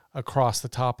slit across the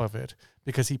top of it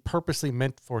because he purposely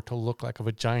meant for it to look like a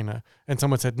vagina. And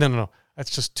someone said, no, that's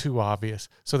just too obvious.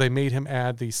 So they made him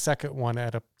add the second one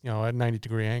at a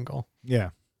 90-degree angle.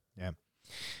 Yeah.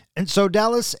 And so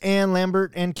Dallas and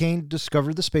Lambert and Kane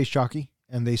discover the space jockey,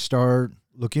 and they start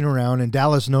looking around, and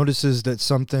Dallas notices that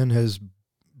something has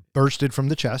bursted from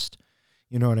the chest.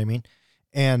 You know what I mean?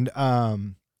 And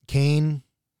Kane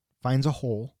finds a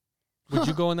hole. Would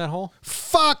you go in that hole?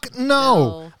 Fuck no.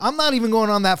 No. I'm not even going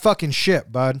on that fucking ship,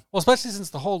 bud. Well, especially since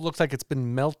the hole looks like it's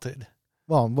been melted.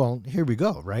 Well, here we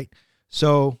go, right?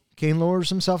 So Kane lowers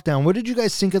himself down. What did you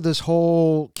guys think of this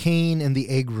whole Kane and the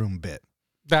egg room bit?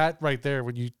 That right there,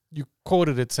 when you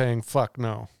quoted it saying, fuck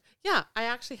no. Yeah, I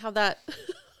actually have that.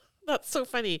 That's so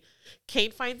funny.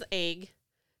 Kane finds egg,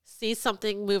 sees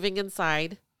something moving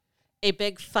inside, a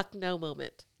big fuck no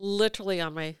moment. Literally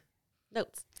on my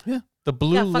notes. Yeah. The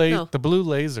blue Yeah, fuck no. the blue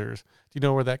lasers. Do you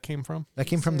know where that came from? That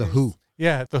came from The Who.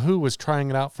 Yeah, the Who was trying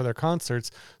it out for their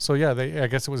concerts. So yeah, I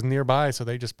guess it was nearby, so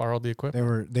they just borrowed the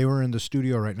equipment. They were in the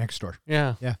studio right next door.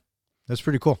 Yeah. That's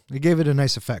pretty cool. It gave it a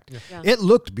nice effect. Yeah. It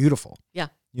looked beautiful. Yeah.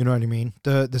 You know what I mean?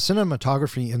 The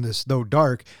cinematography in this, though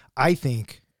dark, I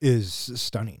think is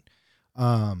stunning.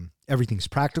 Everything's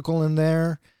practical in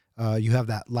there. You have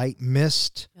that light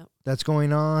mist that's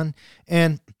going on.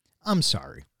 And I'm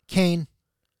sorry, Kane,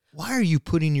 why are you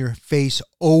putting your face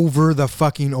over the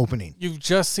fucking opening? You've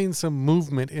just seen some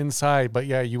movement inside, but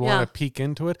yeah, you want to peek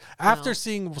into it. After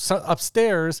seeing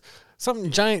upstairs,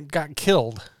 something giant got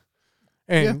killed.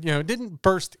 And, it didn't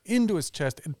burst into his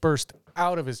chest. It burst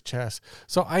out of his chest.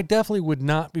 So I definitely would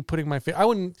not be putting my face. I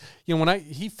wouldn't, when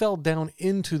he fell down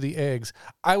into the eggs,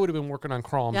 I would have been working on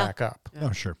crawling back up. Yeah.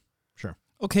 Oh, sure.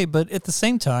 Okay, but at the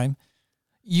same time,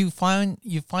 you find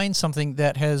something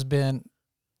that has been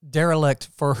derelict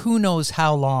for who knows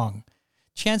how long.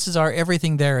 Chances are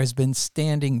everything there has been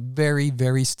standing very,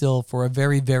 very still for a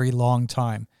very, very long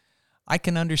time. I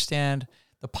can understand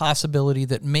the possibility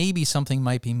that maybe something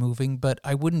might be moving, but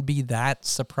I wouldn't be that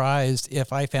surprised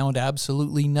if I found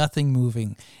absolutely nothing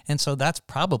moving. And so that's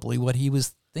probably what he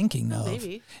was thinking of,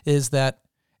 Maybe. is that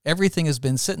everything has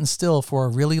been sitting still for a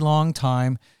really long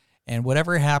time, and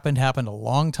whatever happened a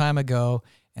long time ago,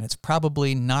 and it's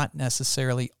probably not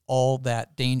necessarily all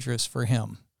that dangerous for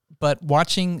him. But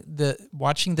watching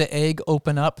the egg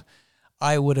open up,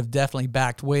 I would have definitely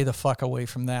backed way the fuck away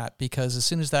from that, because as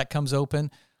soon as that comes open,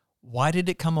 why did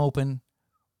it come open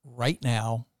right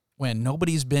now when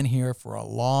nobody's been here for a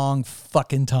long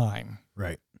fucking time?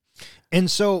 Right. And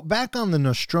so back on the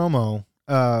Nostromo,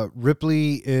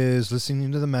 Ripley is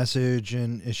listening to the message,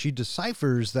 and she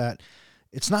deciphers that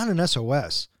it's not an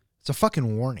SOS. It's a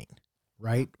fucking warning,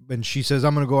 right? And she says,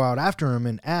 I'm going to go out after him.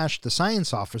 And Ash, the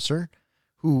science officer,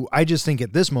 who I just think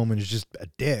at this moment is just a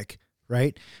dick,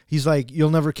 right? He's like,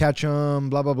 you'll never catch him,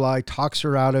 blah, blah, blah. He talks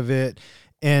her out of it.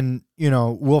 And,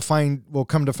 we'll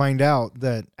come to find out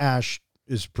that Ash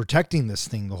is protecting this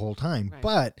thing the whole time. Right.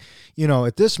 But,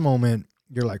 at this moment,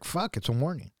 you're like, fuck, it's a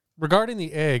warning. Regarding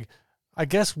the egg, I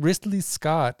guess Ridley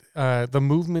Scott, the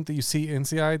movement that you see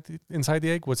inside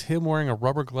the egg was him wearing a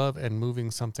rubber glove and moving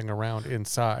something around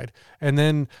inside. And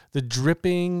then the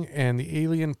dripping and the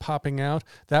alien popping out,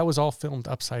 that was all filmed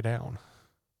upside down.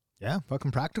 Yeah,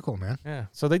 fucking practical, man. Yeah.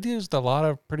 So they used a lot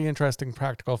of pretty interesting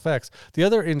practical effects. The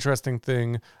other interesting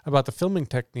thing about the filming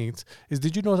techniques is,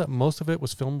 did you know that most of it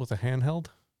was filmed with a handheld?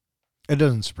 It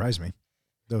doesn't surprise me.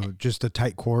 Though just the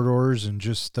tight corridors and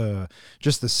just the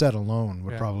set alone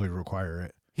would probably require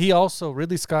it. He also,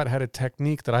 Ridley Scott had a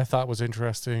technique that I thought was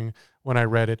interesting when I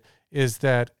read it, is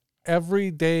that every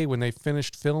day when they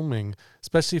finished filming,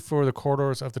 especially for the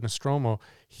corridors of the Nostromo,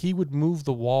 he would move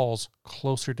the walls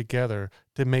closer together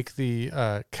to make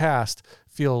the cast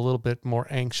feel a little bit more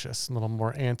anxious, a little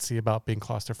more antsy about being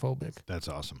claustrophobic. That's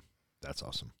awesome. That's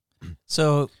awesome.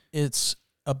 So it's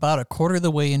about a quarter of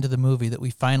the way into the movie that we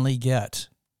finally get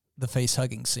the face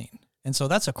hugging scene. And so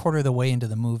that's a quarter of the way into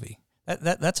the movie.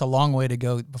 That's a long way to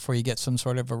go before you get some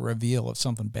sort of a reveal of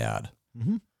something bad.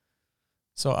 Mm-hmm.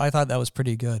 So I thought that was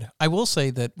pretty good. I will say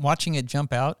that watching it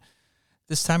jump out,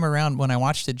 this time around when I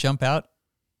watched it jump out,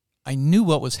 I knew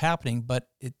what was happening, but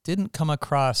it didn't come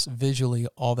across visually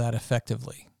all that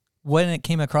effectively. When it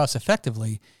came across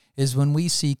effectively is when we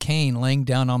see Kane laying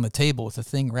down on the table with the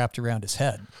thing wrapped around his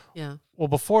head. Yeah. Well,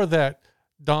 before that,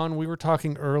 Don, we were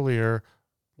talking earlier,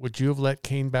 would you have let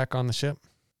Kane back on the ship?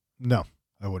 No,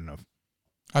 I wouldn't have.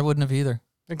 I wouldn't have either.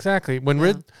 Exactly. When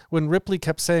Ripley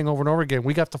kept saying over and over again,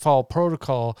 we got to follow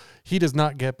protocol, he does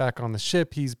not get back on the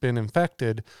ship, he's been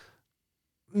infected.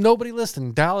 Nobody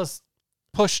listened. Dallas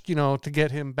pushed, to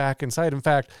get him back inside. In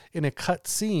fact, in a cut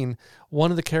scene,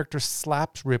 one of the characters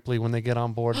slaps Ripley when they get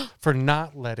on board for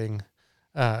not letting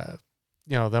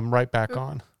them right back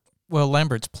on. Well,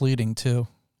 Lambert's pleading too.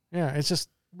 Yeah, it's just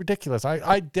ridiculous.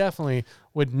 I definitely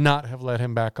would not have let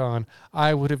him back on.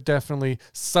 I would have definitely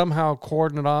somehow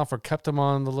cordoned it off or kept him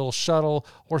on the little shuttle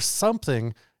or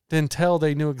something until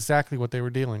they knew exactly what they were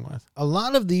dealing with. A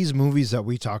lot of these movies that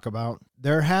we talk about,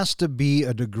 there has to be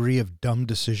a degree of dumb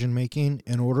decision making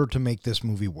in order to make this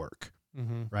movie work.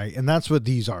 Mm-hmm. Right? And that's what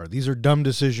these are. These are dumb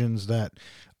decisions that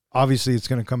obviously it's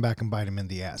going to come back and bite them in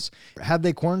the ass. Had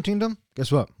they quarantined them, guess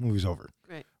what? Movie's over.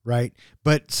 Right.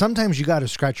 But sometimes you got to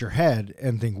scratch your head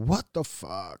and think, what the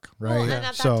fuck? Right. Well, and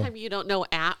at that time, you don't know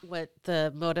what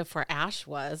the motive for Ash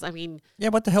was. I mean, yeah,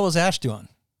 what the hell is Ash doing?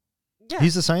 Yeah.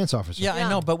 He's a science officer. Yeah, I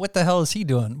know. But what the hell is he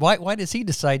doing? Why does he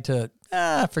decide to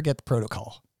forget the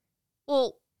protocol?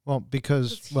 Well,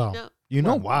 because, you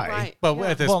know why. Right. But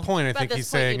at this point, I think he's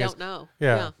saying you don't know.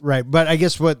 Yeah. Right. But I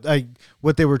guess what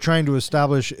they were trying to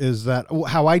establish is that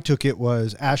how I took it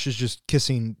was Ash is just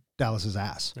kissing Dallas's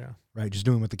ass. Yeah. Right. Just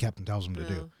doing what the captain tells him to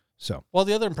do. So, well,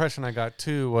 the other impression I got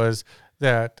too was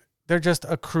that they're just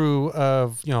a crew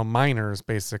of, miners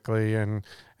basically and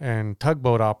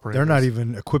tugboat operators. They're not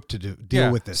even equipped to deal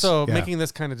with this. So making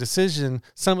this kind of decision,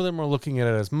 some of them are looking at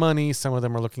it as money. Some of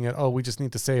them are looking at, we just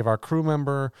need to save our crew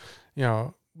member.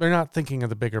 They're not thinking of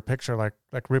the bigger picture like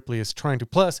Ripley is trying to.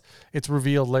 Plus, it's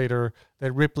revealed later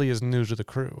that Ripley is new to the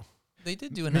crew. They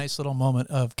did do a nice little moment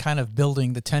of kind of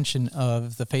building the tension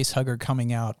of the face hugger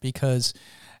coming out, because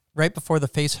right before the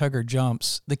face hugger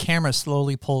jumps, the camera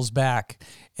slowly pulls back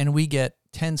and we get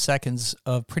 10 seconds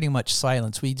of pretty much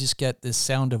silence. We just get this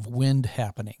sound of wind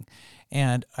happening.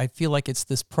 And I feel like it's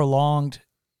this prolonged,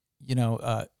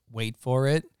 wait for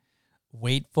it.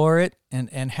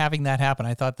 And having that happen,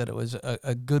 I thought that it was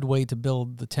a good way to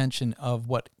build the tension of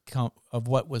what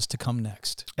was to come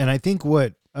next. And I think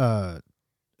what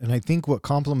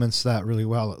complements that really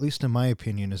well, at least in my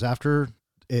opinion, is after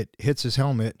it hits his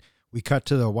helmet, we cut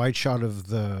to the wide shot of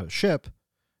the ship,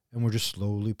 and we're just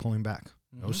slowly pulling back.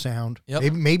 No sound.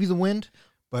 Yep. Maybe the wind,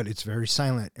 but it's very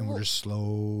silent, and we're just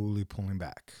slowly pulling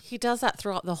back. He does that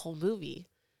throughout the whole movie.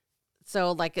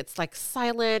 So it's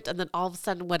silent, and then all of a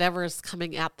sudden whatever is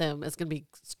coming at them is going to be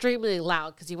extremely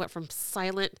loud, because you went from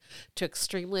silent to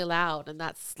extremely loud, and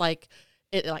that's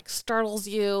it startles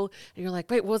you, and you're like,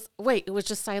 wait, it was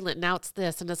just silent. Now it's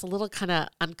this, and it's a little kind of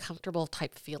uncomfortable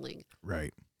type feeling.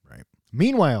 Right.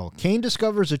 Meanwhile, Kane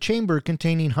discovers a chamber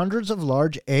containing hundreds of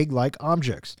large egg-like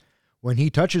objects. When he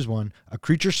touches one, a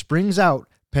creature springs out,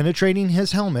 penetrating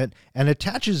his helmet, and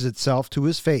attaches itself to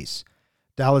his face.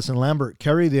 Dallas and Lambert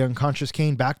carry the unconscious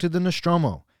Kane back to the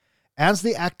Nostromo. As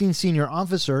the acting senior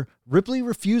officer, Ripley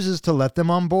refuses to let them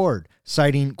on board,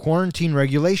 citing quarantine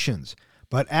regulations.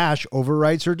 But Ash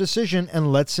overrides her decision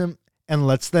and lets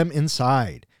them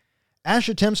inside. Ash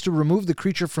attempts to remove the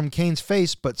creature from Kane's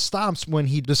face, but stops when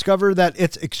he discovers that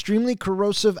its extremely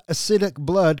corrosive acidic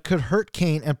blood could hurt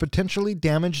Kane and potentially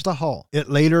damage the hull. It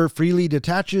later freely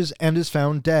detaches and is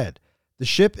found dead. The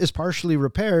ship is partially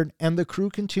repaired, and the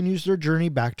crew continues their journey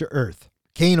back to Earth.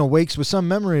 Kane awakes with some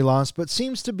memory loss, but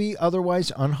seems to be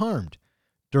otherwise unharmed.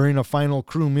 During a final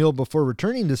crew meal before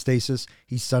returning to stasis,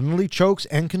 he suddenly chokes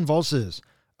and convulses.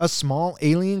 a small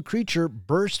alien creature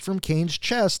bursts from Kane's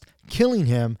chest, killing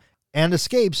him, and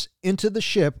escapes into the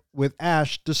ship with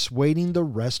Ash dissuading the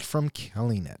rest from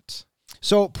killing it.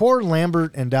 So poor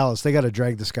Lambert and Dallas, they got to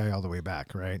drag this guy all the way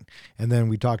back, right? And then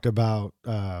we talked about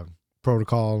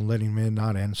protocol and letting him in,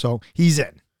 not in. So he's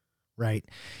in, right?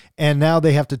 And now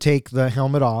they have to take the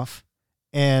helmet off.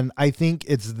 And I think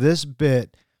it's this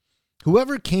bit,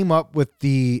 whoever came up with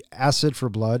the acid for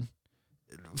blood,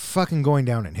 fucking going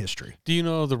down in history. Do you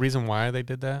know the reason why they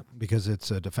did that? Because it's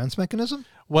a defense mechanism?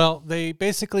 Well, they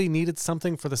basically needed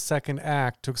something for the second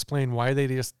act to explain why they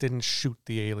just didn't shoot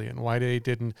the alien, why they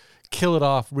didn't kill it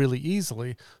off really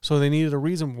easily. So they needed a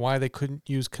reason why they couldn't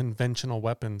use conventional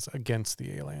weapons against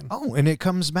the alien. Oh, and it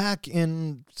comes back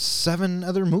in 7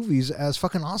 other movies as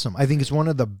fucking awesome. I think it's one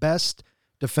of the best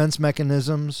defense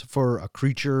mechanisms for a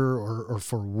creature or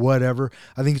for whatever.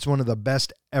 I think it's one of the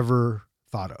best ever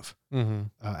thought of.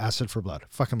 Acid for blood.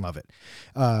 Fucking love it.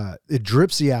 It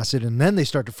drips the acid and then they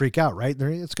start to freak out, right?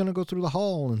 It's going to go through the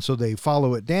hull. And so they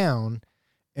follow it down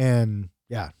and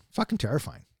yeah, fucking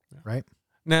terrifying, right?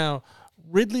 Now,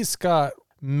 Ridley Scott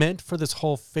meant for this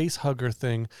whole face hugger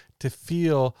thing to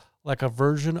feel like a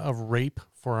version of rape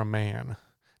for a man.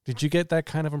 Did you get that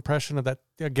kind of impression of that?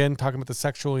 Again, talking about the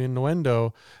sexual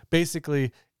innuendo,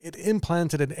 basically it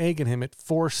implanted an egg in him. It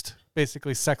forced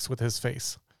basically sex with his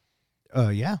face.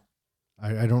 Yeah.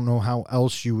 I don't know how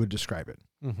else you would describe it.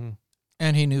 Mm-hmm.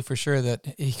 And he knew for sure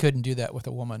that he couldn't do that with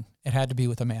a woman. It had to be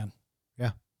with a man.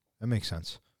 Yeah, that makes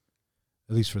sense.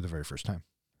 At least for the very first time.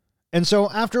 And so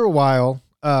after a while,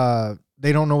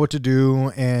 they don't know what to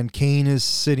do. And Kane is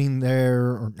sitting there,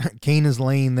 or Kane is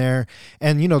laying there.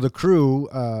 And, you know, the crew,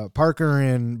 Parker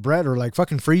and Brett are like,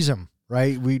 fucking freeze him.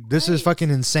 Right? This is fucking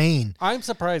insane. I'm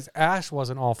surprised Ash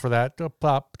wasn't all for that.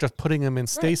 Just putting him in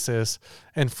stasis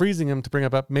and freezing him to bring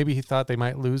him up. Maybe he thought they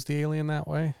might lose the alien that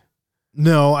way.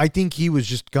 No, I think he was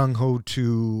just gung-ho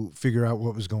to figure out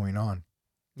what was going on.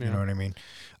 You know what I mean?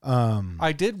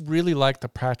 I did really like the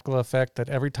practical effect that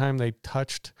every time they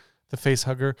touched the face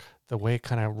hugger, the way it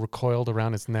kind of recoiled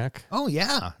around his neck. Oh,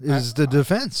 yeah. Is the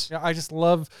defense. Yeah, I just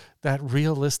love that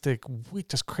realistic,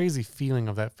 just crazy feeling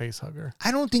of that face hugger.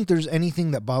 I don't think there's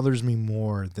anything that bothers me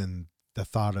more than the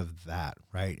thought of that,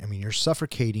 right? I mean, you're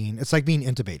suffocating. It's like being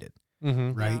intubated,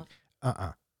 right?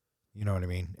 Yeah. You know what I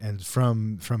mean? And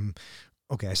from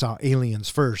okay, I saw Aliens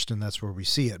first, and that's where we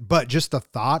see it. But just the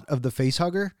thought of the face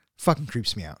hugger fucking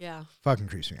creeps me out. Yeah. Fucking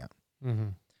creeps me out. Mm-hmm.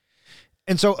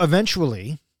 And so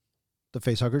eventually the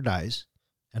facehugger dies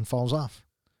and falls off.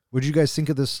 What did you guys think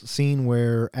of this scene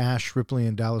where Ash, Ripley,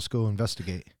 and Dallas go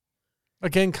investigate?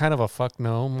 Again, kind of a fuck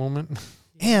no moment.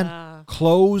 And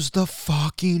close the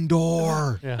fucking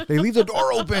door. Yeah. They leave the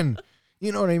door open.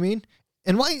 You know what I mean?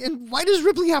 And why does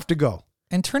Ripley have to go?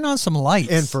 And turn on some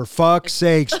lights. And for fuck's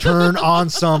sakes, turn on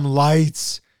some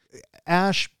lights.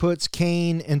 Ash puts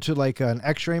Kane into like an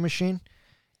x-ray machine.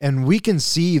 And we can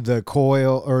see the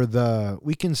coil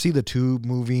we can see the tube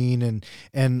moving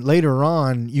and later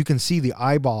on you can see the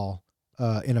eyeball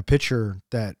in a picture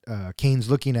that Kane's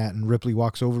looking at and Ripley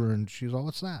walks over and she's like,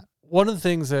 what's that? One of the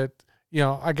things that,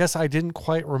 I guess I didn't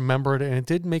quite remember it and it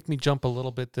did make me jump a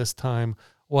little bit this time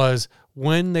was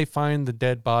when they find the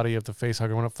dead body of the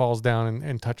facehugger, when it falls down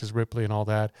and touches Ripley and all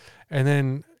that. And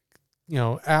then,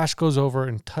 Ash goes over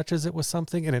and touches it with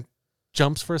something and it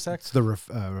jumps for a sec. It's the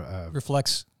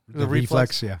reflex. The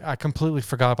reflex, yeah. I completely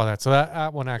forgot about that. So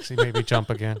that one actually made me jump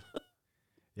again.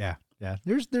 Yeah.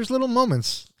 There's little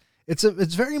moments. It's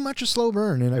very much a slow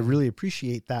burn, and I really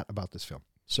appreciate that about this film.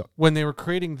 So when they were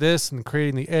creating this and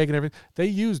creating the egg and everything, they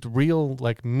used real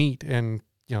like meat and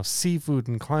seafood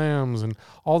and clams and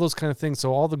all those kind of things.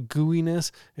 So all the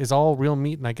gooiness is all real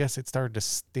meat, and I guess it started to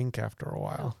stink after a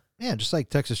while. Yeah, just like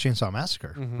Texas Chainsaw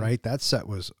Massacre, right? That set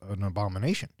was an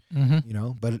abomination,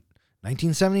 but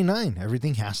 1979,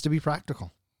 everything has to be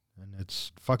practical. And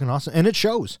it's fucking awesome. And it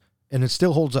shows. And it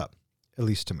still holds up, at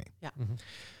least to me. Yeah. Mm-hmm.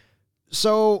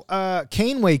 So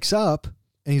Kane wakes up,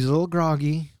 and he's a little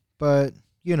groggy, but,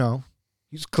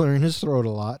 he's clearing his throat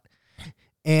a lot.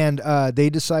 And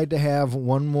they decide to have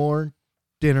one more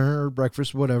dinner or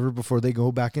breakfast, whatever, before they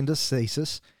go back into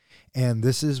stasis. And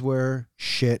this is where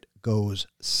shit goes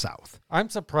south. I'm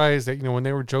surprised that, when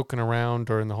they were joking around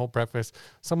during the whole breakfast,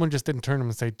 someone just didn't turn to him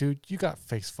and say, dude, you got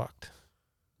face fucked.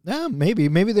 Yeah, maybe.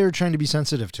 Maybe they were trying to be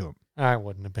sensitive to him. I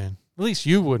wouldn't have been. At least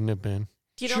you wouldn't have been.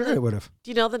 I would have.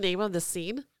 Do you know the name of the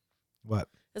scene? What?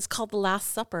 It's called The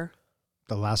Last Supper.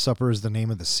 The Last Supper is the name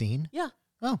of the scene? Yeah.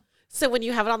 Oh. So when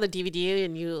you have it on the DVD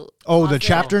and you... Oh, the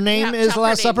chapter name is The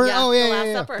Last Supper? Yeah, oh, The yeah, Last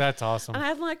yeah. Supper. That's awesome. And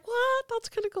I'm like, what? That's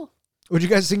kind of cool. What'd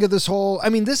you guys think of this whole? I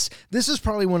mean, this is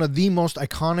probably one of the most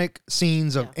iconic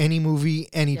scenes of any movie,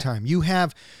 anytime. You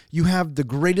have the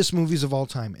greatest movies of all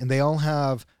time, and they all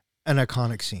have an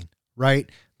iconic scene, right?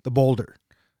 The boulder,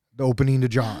 the opening to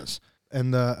Jaws,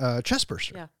 and the chest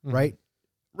burster, right?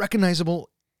 Recognizable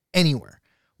anywhere.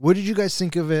 What did you guys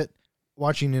think of it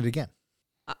watching it again?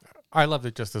 I loved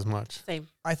it just as much. Same.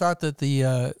 I thought that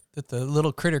the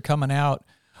little critter coming out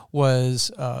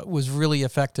was really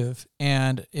effective,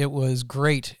 and it was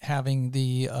great having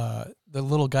the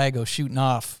little guy go shooting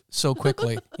off so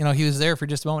quickly. He was there for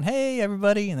just a moment. Hey,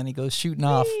 everybody, and then he goes shooting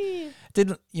off.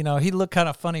 He looked kind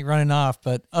of funny running off,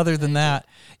 but other than that,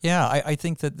 I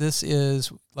think that this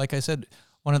is, like I said,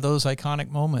 one of those iconic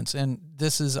moments, and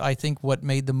this is, I think, what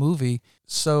made the movie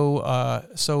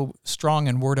so strong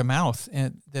in word of mouth,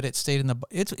 and that it stayed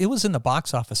it was in the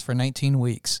box office for 19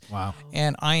 weeks. Wow!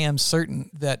 And I am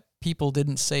certain that people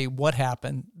didn't say what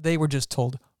happened; they were just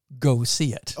told, "Go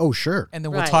see it." Oh, sure. And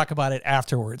then we'll talk about it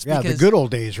afterwards. Yeah, the good old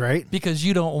days, right? Because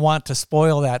you don't want to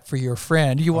spoil that for your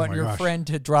friend. You want your friend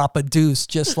to drop a deuce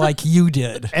just like you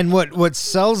did. And what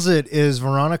sells it is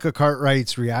Veronica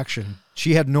Cartwright's reaction.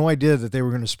 She had no idea that they were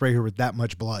going to spray her with that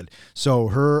much blood. So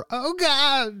her, oh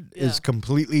God, is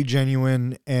completely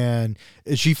genuine, and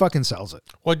she fucking sells it.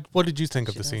 What did you think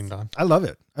of the scene, Don? I love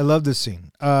it. I love this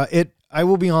scene. I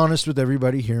will be honest with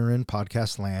everybody here in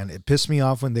podcast land. It pissed me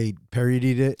off when they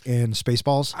parodied it in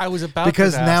Spaceballs. I was about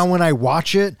because to now when I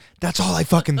watch it, that's all I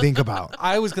fucking think about.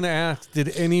 I was going to ask,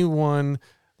 did anyone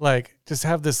just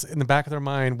have this in the back of their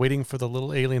mind, waiting for the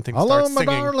little alien thing to start singing?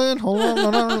 Hello, my darling. Hold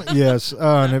on. Yes,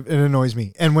 and it annoys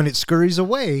me. And when it scurries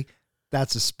away,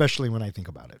 that's especially when I think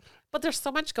about it. But there's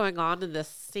so much going on in this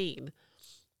scene.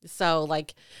 So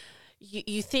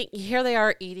you think, here they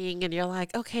are eating, and you're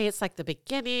like, okay, it's like the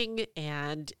beginning,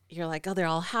 and you're like, oh, they're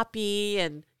all happy,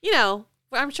 and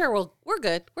I'm sure we're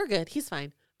good, he's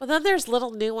fine. But then there's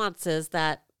little nuances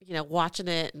that, watching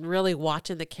it and really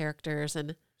watching the characters,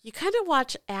 and you kind of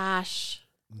watch Ash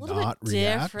a little bit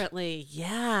differently.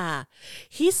 Yeah.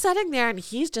 He's sitting there and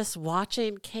he's just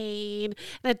watching Kane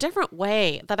in a different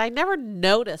way that I never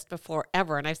noticed before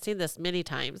ever, and I've seen this many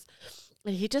times.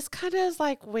 And he just kind of is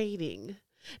like waiting.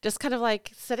 Just kind of like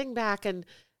sitting back, and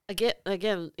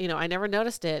again, I never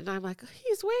noticed it. And I'm like,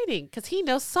 he's waiting because he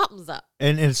knows something's up.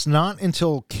 And it's not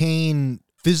until Kane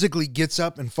physically gets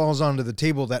up and falls onto the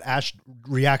table that Ash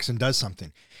reacts and does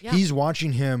something. Yeah. He's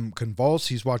watching him convulse.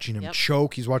 He's watching him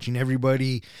choke. He's watching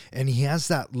everybody. And he has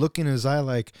that look in his eye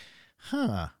like,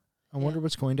 I wonder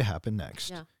what's going to happen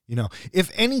next. Yeah.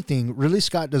 If anything, Ridley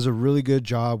Scott does a really good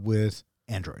job with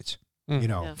androids.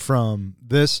 From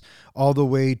this all the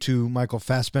way to Michael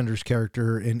Fassbender's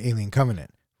character in Alien Covenant,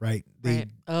 right?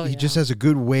 He just has a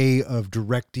good way of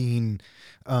directing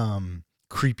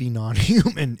creepy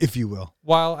non-human, if you will.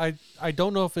 While I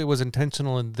don't know if it was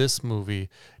intentional in this movie,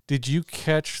 did you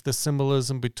catch the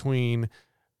symbolism between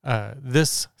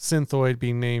this synthoid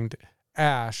being named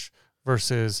Ash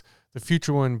versus the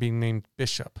future one being named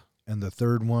Bishop? And the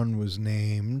third one was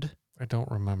named... I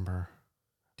don't remember.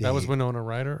 That was Winona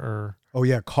Ryder, or... Oh,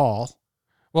 yeah, Call.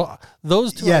 Well,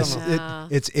 those two, yes, I don't know.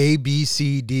 It's A, B,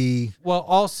 C, D. Well,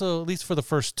 also, at least for the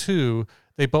first two,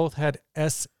 they both had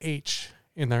SH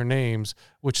in their names,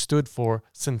 which stood for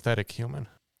synthetic human.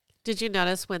 Did you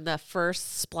notice when the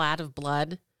first splat of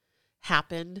blood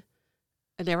happened,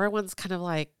 and everyone's kind of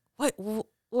like, what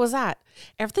was that?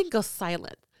 Everything goes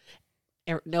silent.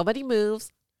 Nobody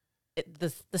moves.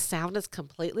 The sound is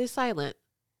completely silent.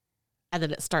 And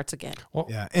then it starts again. Well,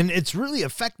 yeah, and it's really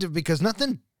effective because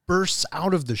nothing bursts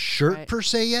out of the shirt per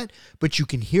se yet, but you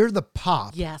can hear the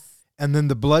pop. Yes. And then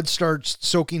the blood starts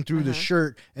soaking through the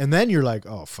shirt, and then you're like,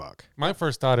 oh, fuck. My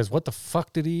first thought is, what the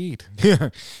fuck did he eat?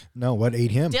 No, what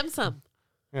ate him? Dim sum.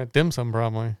 Yeah, dim sum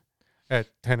probably at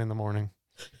 10 in the morning.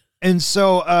 And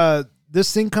so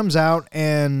this thing comes out,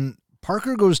 and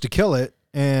Parker goes to kill it,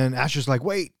 and Ash is like,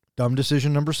 wait, dumb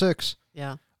decision number 6.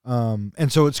 Yeah. And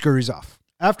so it scurries off.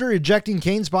 After ejecting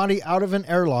Kane's body out of an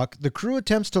airlock, the crew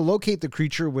attempts to locate the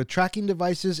creature with tracking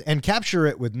devices and capture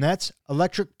it with nets,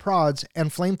 electric prods,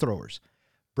 and flamethrowers.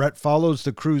 Brett follows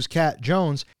the crew's cat,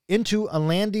 Jones, into a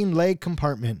landing leg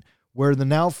compartment where the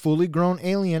now fully grown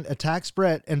alien attacks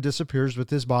Brett and disappears with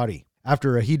his body.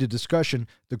 After a heated discussion,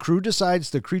 the crew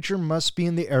decides the creature must be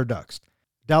in the air ducts.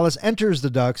 Dallas enters the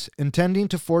ducts, intending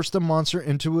to force the monster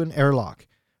into an airlock,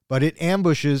 but it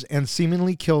ambushes and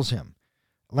seemingly kills him.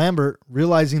 Lambert,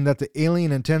 realizing that the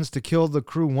alien intends to kill the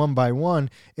crew one by one,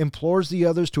 implores the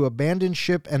others to abandon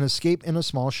ship and escape in a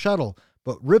small shuttle.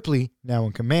 But Ripley, now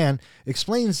in command,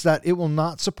 explains that it will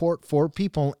not support 4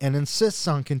 people and insists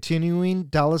on continuing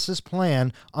Dallas's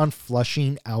plan on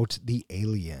flushing out the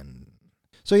alien.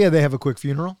 So yeah, they have a quick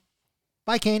funeral.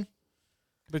 Bye, Kane.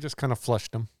 They just kind of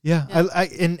flushed him. Yeah, Yeah. I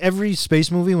in every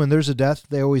space movie when there's a death,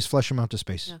 they always flush him out to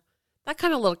space. Yeah. That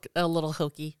kind of looked a little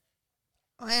hokey.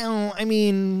 Well, I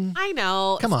mean, I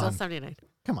know. Come Still on. 79.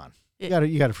 come on, It-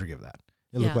 you gotta forgive that.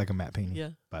 It looked Yeah. like a matte painting.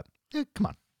 Yeah. But come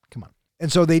on.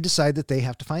 And so they decide that they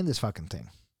have to find this fucking thing,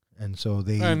 and so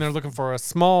they And they're looking for a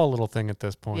small little thing at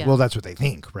this point. Yeah. well, that's what they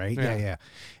think, right? Yeah. Yeah.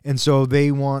 And so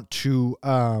they want to.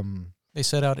 They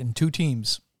set out in 2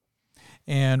 teams.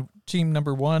 And team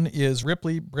number 1 is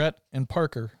Ripley, Brett, and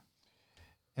Parker.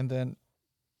 And then,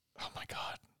 oh my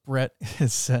God, Brett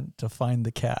is sent to find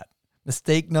the cat.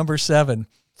 Mistake number 7.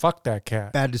 Fuck that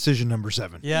cat. Bad decision number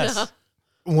 7. Yes. Yeah.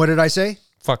 What did I say?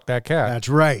 Fuck that cat. That's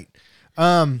right.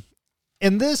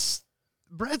 In this,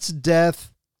 Brett's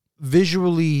death,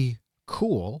 visually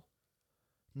cool,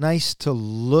 nice to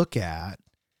look at,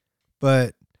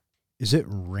 but is it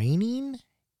raining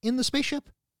in the spaceship?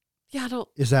 Yeah, I don't.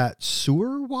 Is that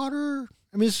sewer water?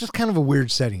 I mean, it's just kind of a weird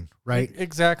setting, right?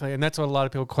 Exactly. And that's what a lot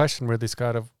of people question Ridley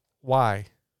Scott of why.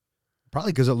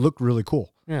 Probably because it looked really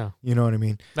cool. Yeah. You know what I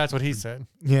mean? That's what he said.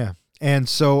 Yeah. And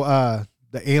so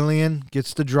the alien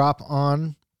gets the drop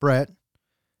on Brett,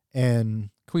 and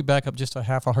Can we back up just a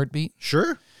half a heartbeat?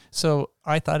 sure. So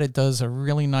I thought it does a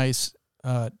really nice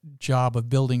job of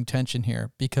building tension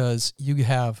here, because you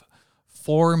have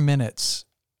 4 minutes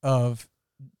of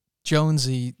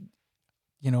Jonesy,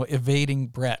 evading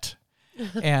Brett,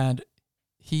 and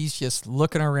he's just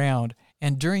looking around.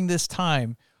 And during this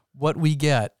time, what we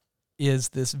get is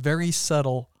this very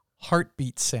subtle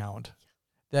heartbeat sound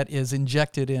that is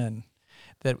injected in,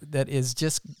 that is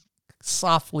just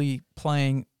softly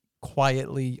playing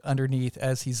quietly underneath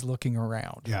as he's looking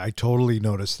around. Yeah, I totally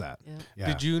noticed that. Yeah. Yeah.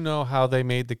 Did you know how they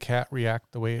made the cat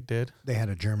react the way it did? They had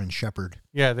a German Shepherd.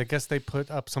 Yeah, I guess they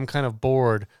put up some kind of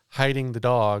board hiding the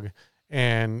dog,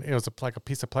 and it was like a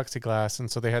piece of plexiglass. And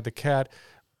so they had the cat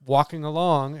walking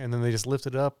along, and then they just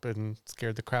lifted it up and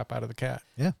scared the crap out of the cat.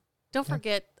 Yeah. Don't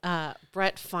forget,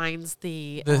 Brett finds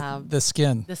the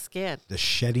skin. the skin. The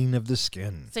shedding of the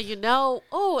skin. So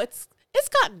it's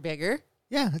gotten bigger.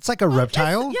 Yeah, it's like a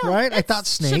reptile, right? I thought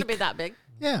snake. Shouldn't be that big.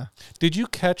 Yeah. Did you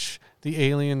catch the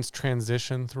alien's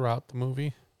transition throughout the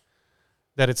movie?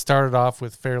 That it started off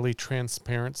with fairly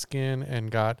transparent skin and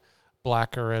got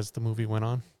blacker as the movie went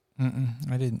on?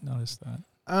 I didn't notice that.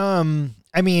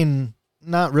 I mean,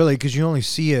 not really, because you only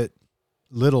see it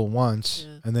little once,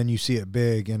 and then you see it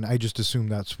big, and I just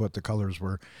assumed that's what the colors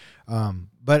were.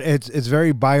 But it's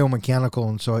very biomechanical,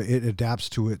 and so it adapts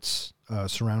to its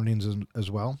surroundings as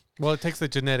well. Well, it takes the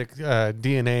genetic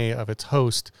DNA of its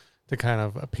host to kind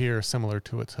of appear similar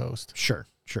to its host. Sure.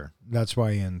 That's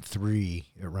why in 3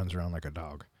 it runs around like a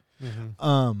dog.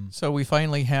 So we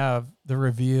finally have the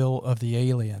reveal of the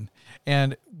alien.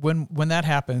 And when that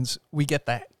happens, we get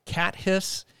that cat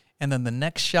hiss, and then the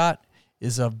next shot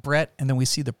is of Brett, and then we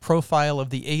see the profile of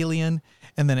the alien,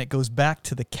 and then it goes back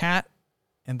to the cat,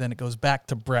 and then it goes back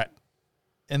to Brett.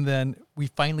 And then we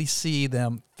finally see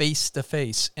them face to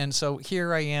face. And so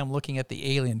here I am looking at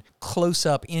the alien close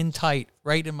up, in tight,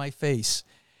 right in my face.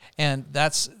 And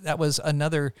that was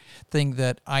another thing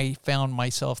that I found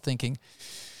myself thinking,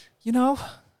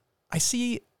 I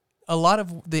see a lot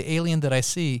of the alien that I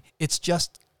see, it's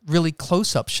just really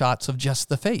close-up shots of just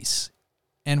the face.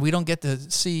 And we don't get to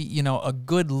see, a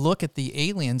good look at the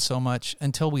alien so much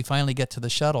until we finally get to the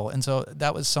shuttle. And so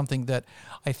that was something that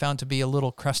I found to be a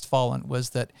little crestfallen, was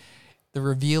that the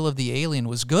reveal of the alien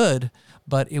was good,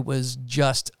 but it was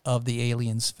just of the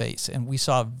alien's face. And we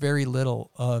saw very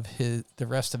little of the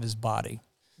rest of his body.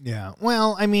 Yeah.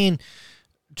 Well, I mean,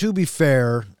 to be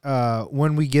fair,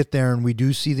 when we get there and we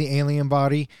do see the alien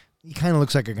body, he kind of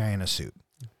looks like a guy in a suit.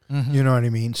 Mm-hmm. You know what I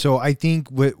mean? So I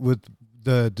think with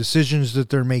the decisions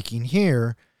that they're making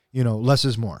here, less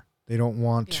is more. They don't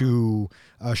want to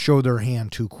show their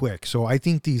hand too quick. So I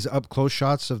think these up close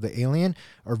shots of the alien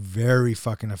are very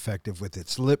fucking effective, with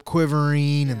its lip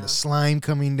quivering and the slime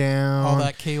coming down. All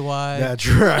that KY. That's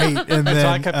right. And then So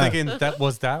I kept thinking,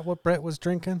 that what Brett was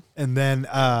drinking? And then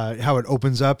how it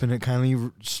opens up and it kind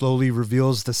of slowly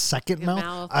reveals the second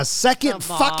mouth. A second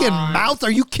fucking mouth?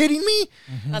 Are you kidding me?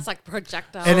 Mm-hmm. That's like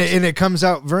projectile. And it comes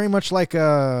out very much like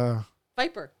a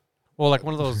Viper. Well, like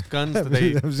one of those guns that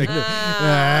they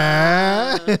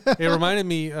it reminded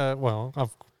me,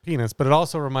 of penis, but it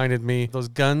also reminded me of those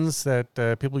guns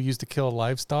that people used to kill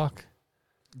livestock.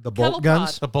 The Kettle bolt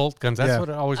guns? The bolt guns. That's what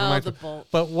it always reminds me. Bolt.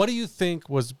 But what do you think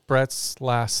was Brett's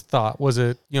last thought? Was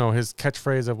it, his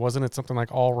catchphrase of, wasn't it something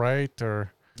like all right,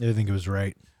 or I think it was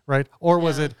right. Or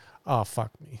was it, oh,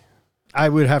 fuck me? I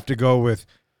would have to go with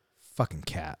fucking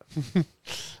cat.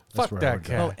 Fuck where I that would go.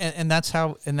 cat. Well, and that's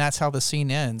how the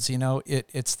scene ends. You know,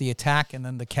 it's the attack and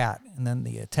then the cat, and then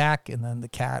the attack and then the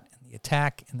cat, and the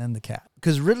attack and then the cat.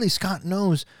 Because Ridley Scott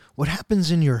knows what happens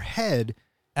in your head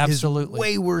Absolutely. is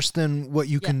way worse than what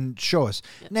you can show us.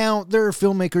 Now, there are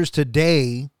filmmakers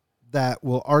today that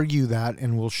will argue that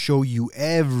and will show you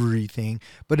everything.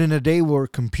 But in a day where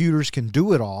computers can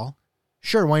do it all,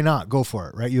 sure, why not? Go for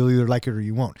it, right? You'll either like it or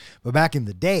you won't. But back in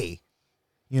the day,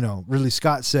 you know, Ridley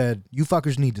Scott said, you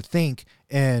fuckers need to think,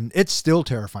 and it's still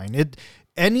terrifying.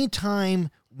 Anytime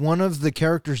one of the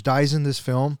characters dies in this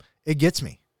film, it gets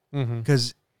me.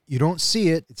 Because you don't see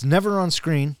it. It's never on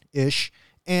screen-ish,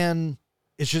 and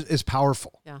it's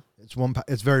powerful. Yeah.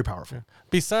 It's very powerful. Yeah.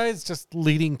 Besides just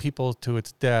leading people to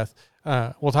its death,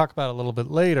 we'll talk about it a little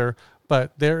bit later,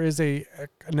 but there is an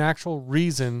actual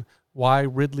reason why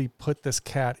Ridley put this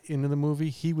cat into the movie.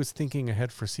 He was thinking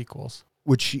ahead for sequels.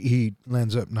 Which he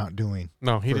ends up not doing.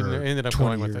 No, he for didn't. Ended up 20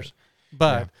 going with years. it.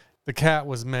 But the cat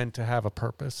was meant to have a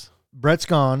purpose. Brett's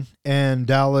gone, and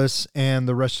Dallas and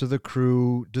the rest of the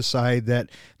crew decide that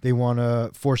they want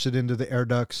to force it into the air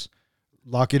ducts,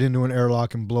 lock it into an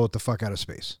airlock, and blow it the fuck out of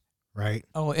space, right?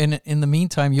 Oh, and in the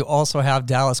meantime, you also have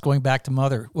Dallas going back to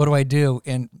Mother. What do I do?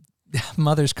 And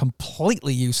Mother's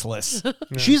completely useless.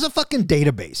 She's a fucking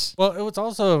database. Well, it was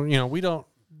also, we don't,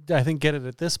 I think, get it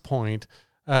at this point,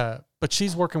 but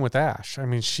she's working with Ash. I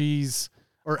mean,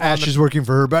 Or Ash is working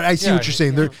for her, but I see what you're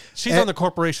saying. She's on the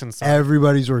corporation side.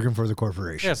 Everybody's working for the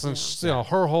corporation. Yes, and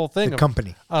her whole thing The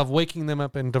company. of waking them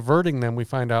up and diverting them, we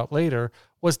find out later,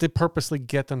 was to purposely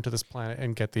get them to this planet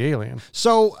and get the alien.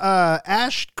 So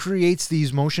Ash creates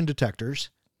these motion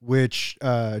detectors, which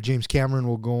James Cameron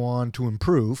will go on to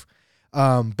improve.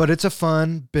 But it's a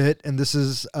fun bit, and this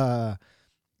is...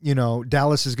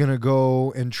 Dallas is going to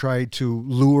go and try to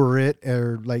lure it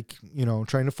or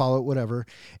trying to follow it, whatever.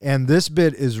 And this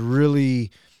bit is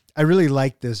I really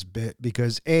like this bit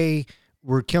because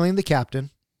we're killing the captain,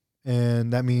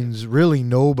 and that means really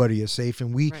nobody is safe.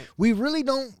 And we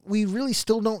really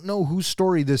still don't know whose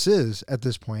story this is at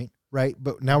this point. Right.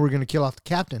 But now we're going to kill off the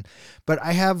captain. But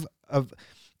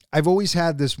I've always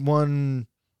had this one,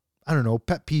 I don't know,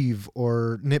 pet peeve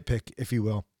or nitpick, if you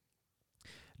will.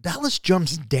 Dallas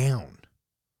jumps down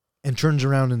and turns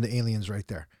around and the alien's right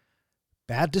there.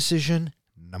 Bad decision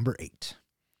number 8.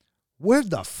 Where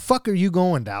the fuck are you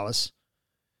going, Dallas?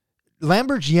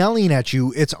 Lambert's yelling at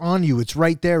you. It's on you. It's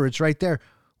right there. It's right there.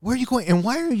 Where are you going? And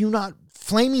why are you not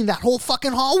flaming that whole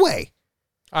fucking hallway?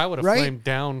 I would have flamed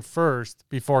down first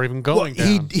before even going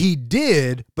down. He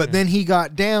did, but then he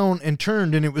got down and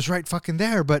turned and it was right fucking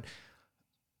there. But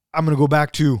I'm going to go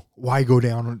back to why go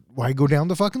down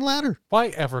the fucking ladder? Why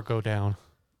ever go down?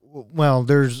 Well,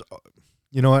 there's,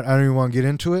 you know what? I don't even want to get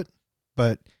into it,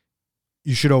 but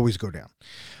you should always go down.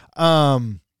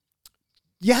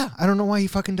 Yeah, I don't know why he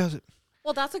fucking does it.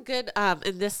 Well, that's a good,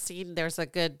 in this scene, there's a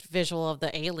good visual of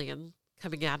the alien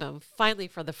coming at him, finally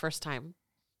for the first time.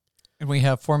 And we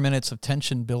have 4 minutes of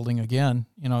tension building again,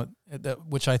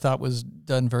 which I thought was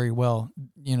done very well.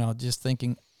 Just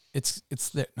thinking, it's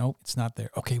there. Nope, it's not there.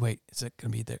 Okay, wait, is it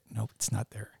going to be there? Nope, it's not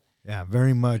there. Yeah,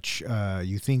 very much.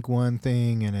 You think one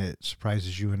thing and it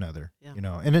surprises you another.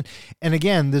 Yeah. And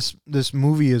again, this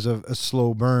movie is a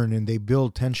slow burn, and they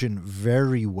build tension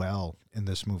very well in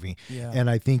this movie. Yeah. And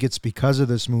I think it's because of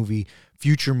this movie,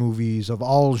 future movies of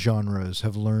all genres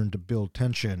have learned to build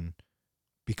tension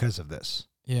because of this.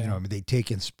 Yeah. They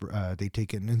take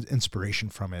an inspiration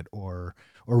from it or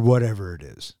whatever it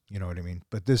is. You know what I mean?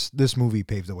 But this movie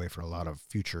paved the way for a lot of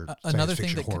future science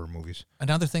fiction horror movies.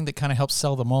 Another thing that kind of helps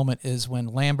sell the moment is when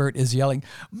Lambert is yelling,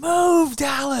 "Move,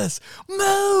 Dallas,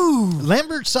 move!"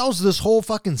 Lambert sells this whole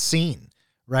fucking scene,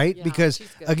 right? Yeah, because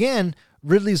she's good. again,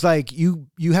 Ridley's like, you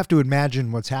have to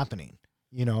imagine what's happening,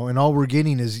 and all we're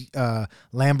getting is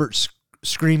Lambert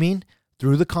screaming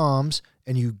through the comms.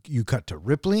 And you cut to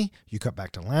Ripley, you cut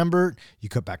back to Lambert, you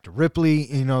cut back to Ripley.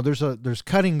 There's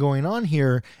cutting going on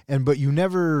here, but you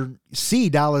never see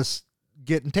Dallas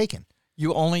getting taken.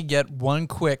 You only get one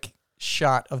quick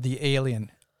shot of the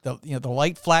alien. The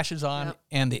light flashes on,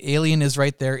 and the alien is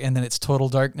right there, and then it's total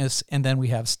darkness, and then we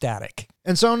have static.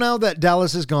 And so now that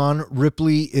Dallas is gone,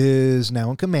 Ripley is now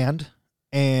in command,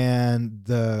 and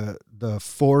the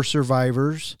 4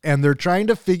 survivors, and they're trying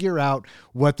to figure out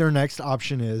what their next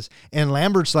option is. And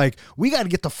Lambert's like, we got to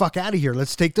get the fuck out of here.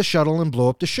 Let's take the shuttle and blow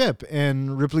up the ship.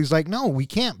 And Ripley's like, no, we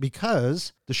can't,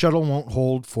 because the shuttle won't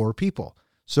hold 4 people.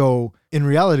 So in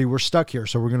reality, we're stuck here.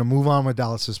 So we're going to move on with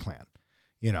Dallas's plan,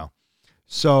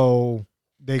 So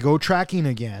they go tracking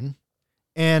again,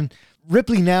 and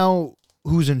Ripley now,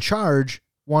 who's in charge,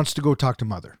 wants to go talk to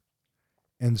Mother.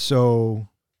 And so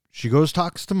she goes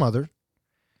talks to Mother,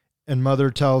 and Mother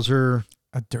tells her,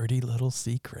 A dirty little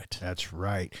secret. that's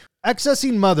right.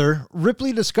 Accessing Mother,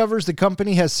 Ripley discovers the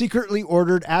company has secretly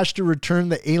ordered Ash to return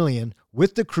the alien,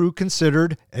 with the crew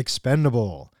considered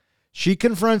expendable. She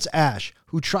confronts Ash,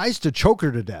 who tries to choke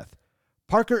her to death.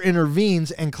 Parker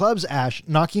intervenes and clubs Ash,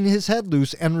 knocking his head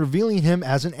loose and revealing him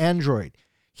as an android.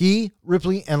 He,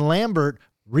 Ripley, and Lambert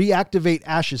reactivate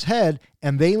Ash's head,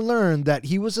 and they learn that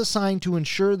he was assigned to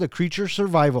ensure the creature's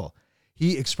survival.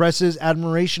 He expresses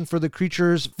admiration for the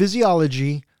creature's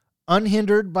physiology,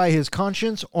 unhindered by his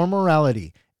conscience or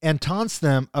morality, and taunts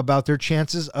them about their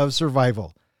chances of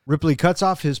survival. Ripley cuts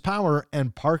off his power,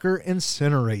 and Parker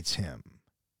incinerates him.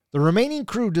 The remaining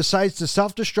crew decides to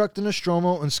self-destruct the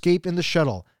Nostromo and escape in the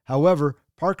shuttle. However,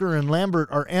 Parker and Lambert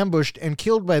are ambushed and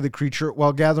killed by the creature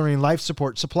while gathering life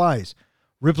support supplies.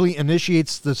 Ripley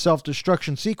initiates the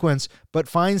self-destruction sequence, but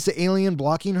finds the alien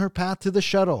blocking her path to the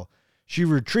shuttle. She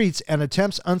retreats and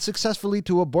attempts unsuccessfully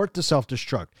to abort the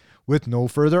self-destruct. With no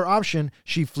further option,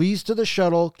 she flees to the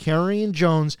shuttle, carrying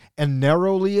Jones, and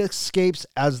narrowly escapes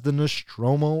as the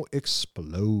Nostromo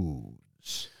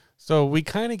explodes. So we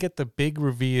kind of get the big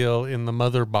reveal in the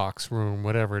mother box room,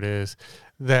 whatever it is,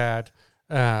 that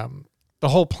the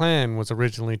whole plan was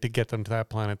originally to get them to that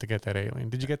planet to get that alien.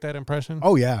 Did you get that impression?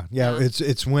 Oh, yeah.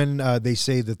 It's when they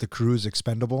say that the crew is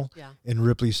expendable, and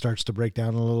Ripley starts to break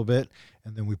down a little bit,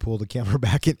 and then we pull the camera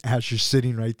back, and Ash is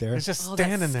sitting right there. It's just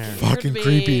standing there. Fucking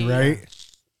creepy, right?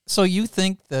 So you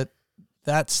think that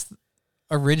that's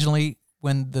originally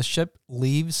when the ship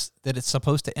leaves, that it's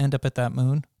supposed to end up at that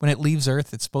moon? When it leaves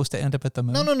Earth, it's supposed to end up at the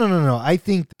moon? No. I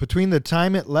think between the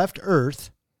time it left Earth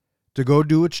to go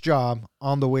do its job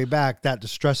on the way back, that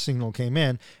distress signal came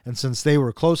in, and since they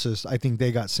were closest, I think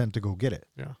they got sent to go get it.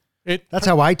 Yeah. That's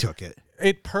how I took it.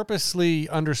 It purposely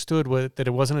understood that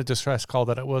it wasn't a distress call,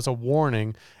 that it was a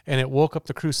warning, and it woke up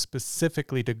the crew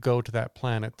specifically to go to that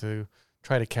planet to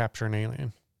try to capture an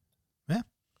alien. Yeah.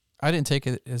 I didn't take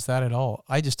it as that at all.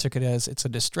 I just took it as it's a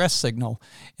distress signal.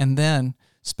 And then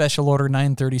Special Order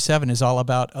 937 is all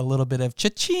about a little bit of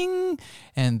cha-ching,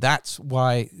 and that's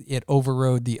why it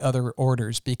overrode the other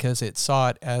orders, because it saw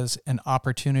it as an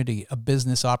opportunity, a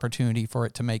business opportunity for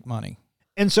it to make money.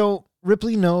 And so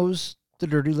Ripley knows the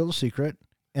dirty little secret,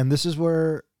 and this is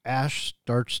where Ash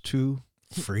starts to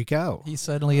freak out. He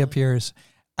suddenly appears.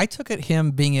 I took it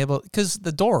him being able, because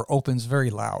the door opens very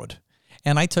loud,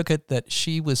 and I took it that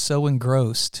she was so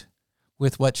engrossed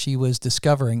with what she was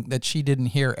discovering that she didn't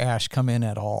hear Ash come in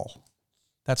at all.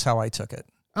 That's how I took it.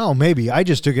 Oh, maybe. I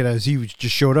just took it as he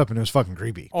just showed up and it was fucking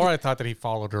creepy. Or I thought that he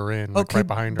followed her in, like right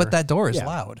behind her. But that door is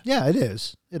loud. Yeah, it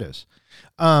is. It is.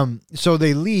 So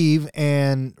they leave,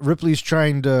 and Ripley's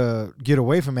trying to get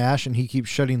away from Ash, and he keeps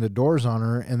shutting the doors on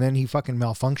her, and then he fucking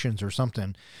malfunctions or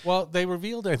something. Well, they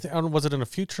revealed, I don't know, was it in a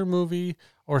future movie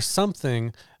or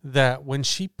something, that when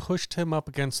she pushed him up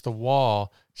against the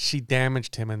wall, she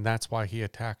damaged him, and that's why he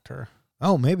attacked her.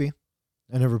 Oh, maybe.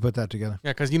 I never put that together.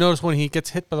 Yeah, because you notice when he gets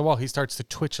hit by the wall, he starts to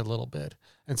twitch a little bit.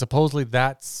 And supposedly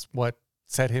that's what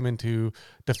set him into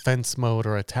defense mode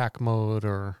or attack mode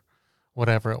or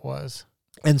whatever it was.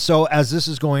 And so as this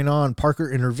is going on, Parker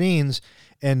intervenes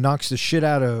and knocks the shit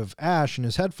out of Ash, and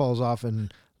his head falls off,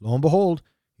 and lo and behold,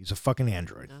 he's a fucking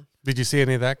android. Yeah. Did you see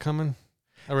any of that coming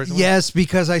originally? Yes,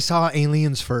 because I saw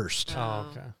Aliens first. Oh,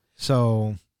 okay.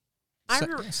 So,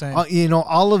 Same.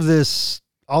 all of this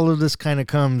kind of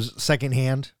comes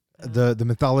secondhand. The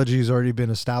mythology has already been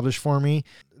established for me.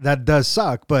 That does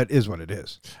suck, but is what it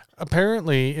is.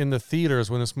 Apparently, in the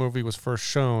theaters when this movie was first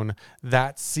shown,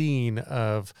 that scene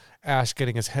of Ash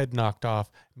getting his head knocked off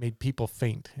made people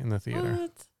faint in the theater.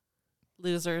 What?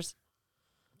 Losers.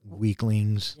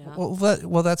 Weaklings. Yeah.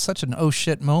 Well, that's such an oh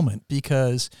shit moment,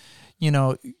 because,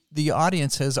 the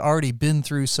audience has already been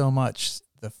through so much,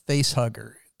 the face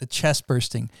hugger, the chest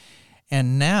bursting,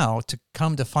 and now to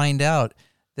come to find out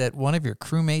that one of your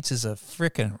crewmates is a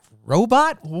freaking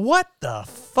robot? What the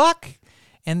fuck?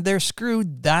 And they're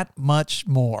screwed that much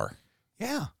more.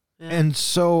 Yeah. And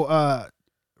so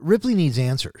Ripley needs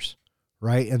answers,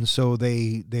 right? And so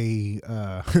they they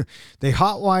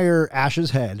hotwire Ash's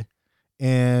head,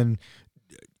 and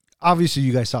obviously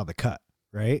you guys saw the cut,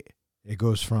 right? It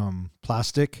goes from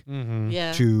plastic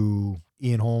Yeah. to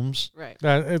Ian Holmes. Right.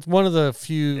 It's one of the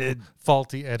few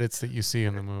faulty edits that you see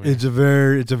in the movie. It's a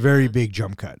very big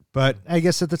jump cut, but I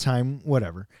guess at the time,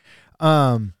 whatever.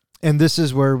 And this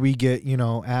is where we get,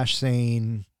 Ash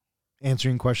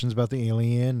answering questions about the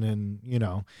alien, and,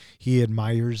 he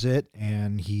admires it,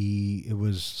 and it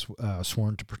was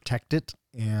sworn to protect it,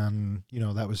 and,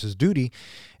 that was his duty.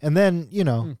 And then,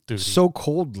 Duty. so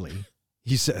coldly,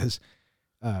 he says,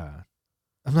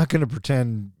 I'm not going to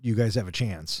pretend you guys have a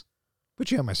chance, but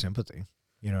you have my sympathy.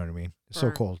 You know what I mean? It's so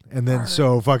cold. And then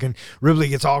so fucking Ripley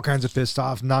gets all kinds of pissed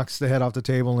off, knocks the head off the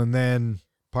table, and then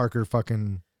Parker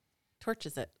fucking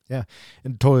torches it. Yeah.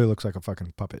 It totally looks like a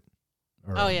fucking puppet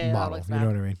or Oh, yeah, model. looks You bad. know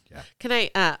what I mean? Yeah. Can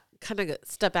I kind of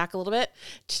step back a little bit?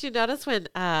 Did you notice when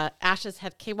Ash's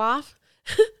head came off?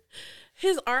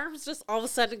 His arms just all of a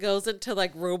sudden goes into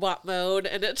like robot mode,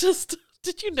 and it just...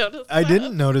 Did you notice that? I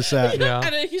didn't notice that. Yeah.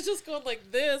 And he's just going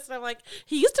like this. And I'm like,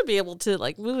 he used to be able to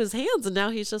like move his hands, and now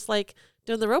he's just like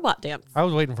doing the robot dance. I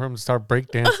was waiting for him to start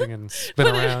breakdancing and spin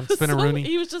But around, spin a so- Rooney.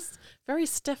 He was just very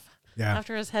stiff Yeah.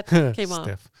 after his head came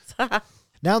off. Stiff.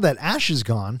 Now that Ash is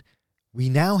gone, we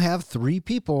now have 3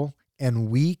 people,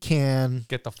 and we can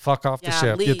Get the fuck off the Yeah,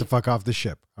 ship. leave. get the fuck off the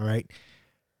ship. All right.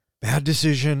 Bad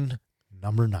decision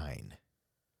number 9.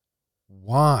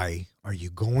 Why are you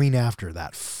going after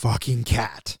that fucking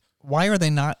cat? Why are they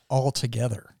not all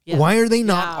together? Yeah. Why are they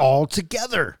not Yeah. all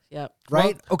together? Yep.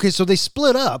 Right? Okay, so they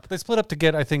split up. They split up to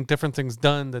get, I think, different things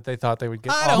done that they thought they would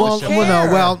get. I off don't the Well, ship.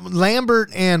 care. well, Lambert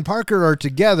and Parker are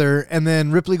together, and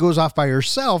then Ripley goes off by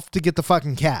herself to get the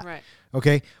fucking cat. Right.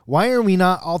 Okay, why are we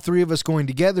not all 3 of us going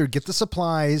together, get the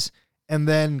supplies, and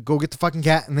then go get the fucking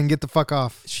cat, and then get the fuck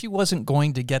off? She wasn't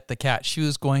going to get the cat. She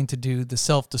was going to do the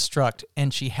self-destruct,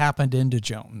 and she happened into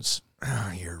Jones.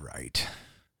 Oh, you're right.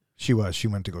 She was. She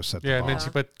went to go set the Yeah, bomb. and then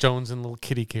she put Jones in a little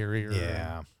kitty carrier.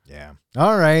 Yeah, yeah.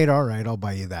 All right, I'll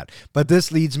buy you that. But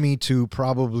this leads me to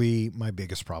probably my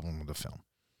biggest problem with the film,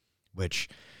 which,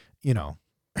 you know,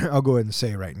 I'll go ahead and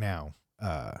say right now,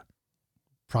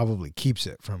 probably keeps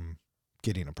it from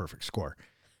getting a perfect score.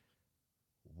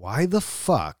 Why the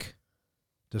fuck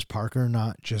does Parker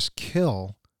not just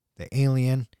kill the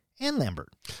alien and Lambert?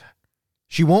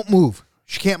 She won't move.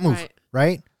 She can't move,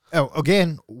 right? Oh,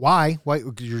 again, why? Why?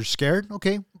 You're scared?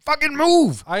 Okay, fucking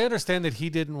move. I understand that he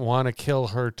didn't want to kill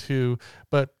her too,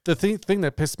 but the thing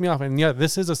that pissed me off, and yeah,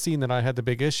 this is a scene that I had the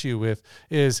big issue with,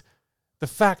 is the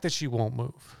fact that she won't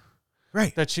move.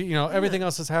 Right. That she, everything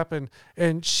else has happened,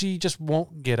 and she just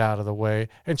won't get out of the way,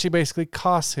 and she basically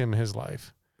costs him his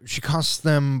life. She costs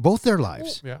them both their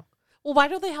lives. Yeah. Well, why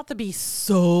do they have to be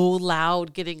so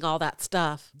loud getting all that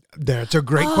stuff? That's a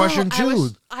great question too.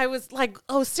 I was like,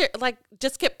 like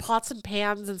just get pots and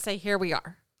pans and say, here we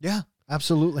are. Yeah,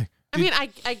 absolutely. I mean, I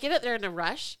get it. They're in a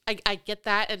rush. I get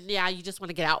that. And yeah, you just want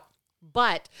to get out.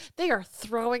 But they are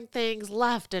throwing things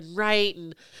left and right.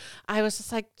 And I was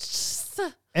just like,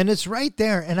 And it's right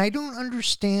there. And I don't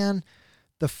understand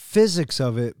the physics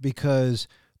of it because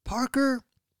Parker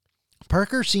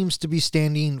seems to be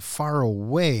standing far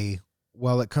away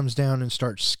while it comes down and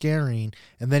starts scaring.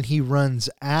 And then he runs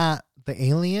at the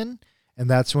alien. And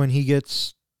that's when he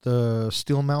gets the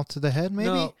steel mouth to the head, maybe?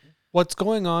 No, what's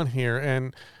going on here,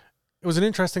 and it was an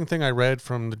interesting thing I read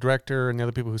from the director and the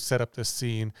other people who set up this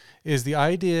scene, is the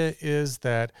idea is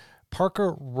that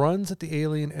Parker runs at the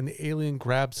alien and the alien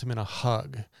grabs him in a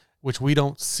hug, which we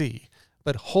don't see,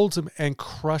 but holds him and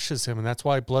crushes him. And that's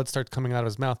why blood starts coming out of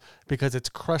his mouth, because it's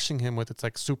crushing him with its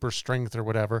like super strength or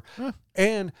whatever.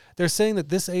 And they're saying that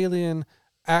this alien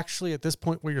actually at this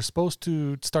point where you're supposed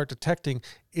to start detecting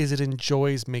is it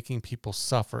enjoys making people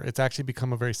suffer. It's actually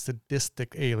become a very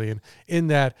sadistic alien in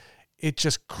that it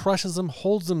just crushes them,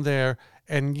 holds them there,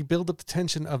 and you build up the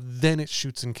tension of then it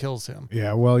shoots and kills him.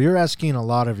 Yeah, well, you're asking a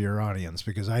lot of your audience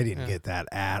because I didn't get that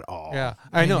at all. Yeah,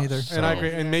 I know. neither. And I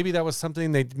agree. And maybe that was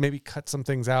something they maybe cut some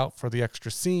things out for the extra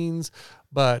scenes,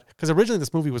 but because originally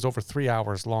this movie was over 3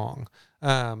 hours long.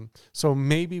 So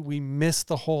maybe we missed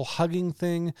the whole hugging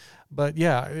thing, but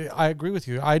yeah, I agree with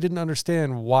you. I didn't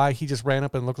understand why he just ran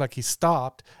up and looked like he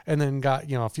stopped and then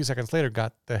got, a few seconds later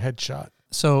got the headshot.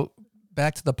 So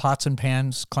back to the pots and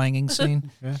pans clanging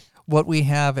scene. Yeah. What we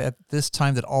have at this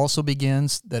time that also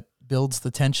begins, that builds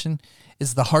the tension,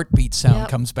 is the heartbeat sound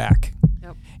comes back.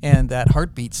 Yep. And that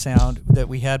heartbeat sound that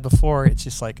we had before, it's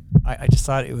just like, I just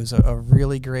thought it was a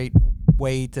really great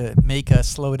way to make us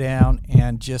slow down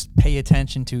and just pay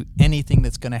attention to anything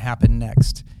that's going to happen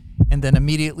next. And then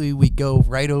immediately we go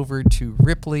right over to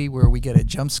Ripley, where we get a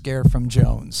jump scare from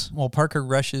Jones. While Parker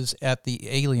rushes at the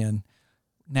alien,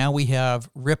 now we have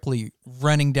Ripley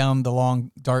running down the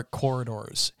long, dark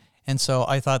corridors. And so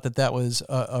I thought that was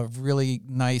a really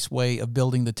nice way of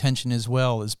building the tension as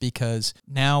well, is because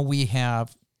now we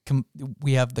have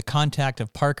the contact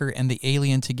of Parker and the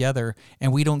alien together,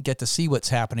 and we don't get to see what's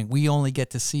happening. We only get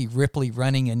to see Ripley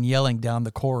running and yelling down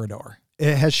the corridor.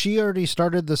 Has she already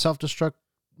started the self-destruct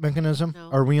mechanism? No.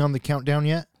 Are we on the countdown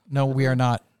yet? No, we are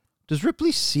not. Does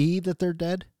Ripley see that they're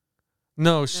dead?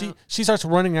 No, she starts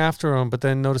running after him, but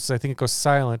then notices, I think it goes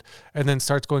silent, and then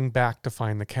starts going back to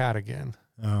find the cat again.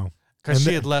 Oh. because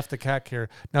she had left the cat carrier.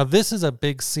 Now, this is a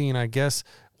big scene, I guess,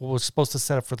 what was supposed to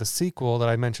set up for the sequel that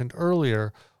I mentioned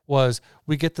earlier was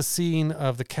we get the scene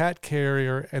of the cat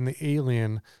carrier and the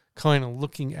alien kind of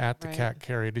looking at the cat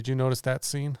carrier. Did you notice that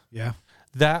scene? Yeah.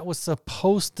 That was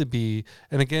supposed to be,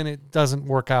 and again, it doesn't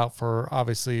work out for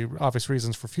obvious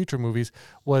reasons for future movies,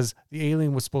 was the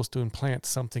alien was supposed to implant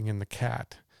something in the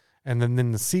cat. And then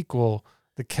in the sequel,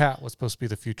 the cat was supposed to be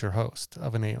the future host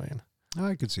of an alien.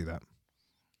 I could see that.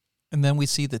 And then we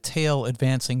see the tail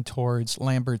advancing towards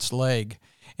Lambert's leg.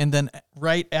 And then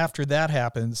right after that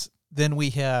happens, then we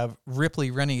have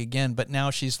Ripley running again, but now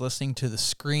she's listening to the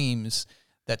screams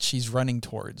that she's running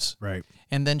towards. Right.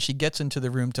 And then she gets into the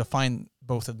room to find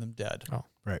both of them dead. Oh,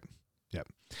 right. Yep.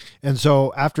 And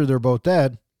so after they're both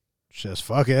dead, she says,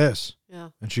 fuck this. Yeah.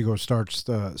 And she starts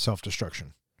the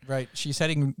self-destruction. Right. She's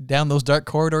heading down those dark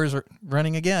corridors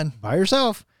running again. By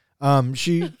herself.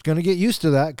 She's going to get used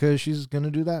to that because she's going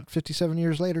to do that 57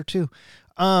 years later too.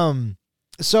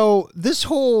 So this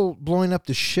whole blowing up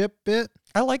the ship bit.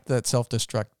 I like that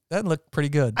self-destruct. That looked pretty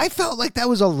good. I felt like that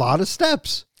was a lot of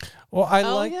steps. Well, I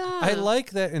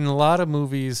like that in a lot of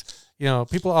movies,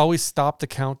 people always stop the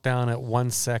countdown at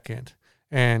 1 second.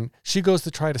 And she goes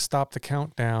to try to stop the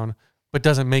countdown, but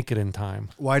doesn't make it in time.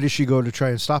 Why does she go to try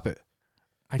and stop it?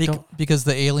 Because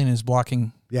the alien is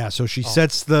blocking. Yeah, so she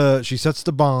sets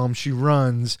the bomb, she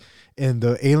runs, and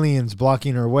the alien's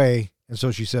blocking her way, and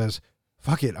so she says,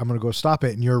 fuck it, I'm going to go stop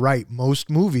it. And you're right, most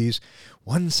movies,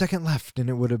 1 second left, and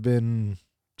it would have been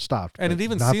stopped. And it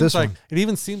even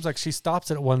seems like she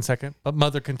stops it at 1 second, but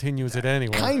Mother continues it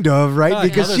anyway. Kind of, right?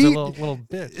 Because Mother's a little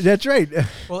bitch. That's right.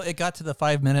 Well, it got to the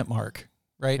 5-minute mark,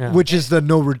 right? Yeah. Which is the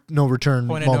no return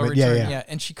Point moment. of no return, Yeah.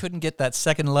 And she couldn't get that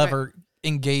second lever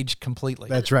engaged completely.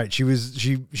 That's right. She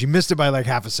missed it by like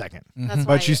half a second,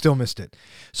 That's she still missed it.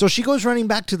 So she goes running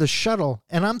back to the shuttle,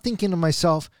 and I'm thinking to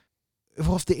myself,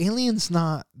 well, if the alien's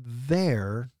not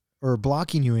there or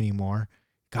blocking you anymore,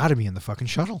 got to be in the fucking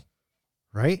shuttle,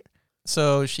 right?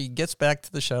 So she gets back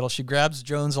to the shuttle. She grabs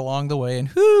Jones along the way, and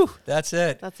whew, that's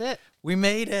it. That's it. We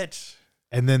made it.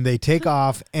 And then they take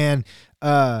off, and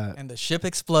the ship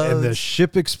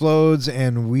explodes.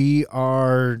 And we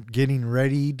are getting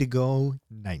ready to go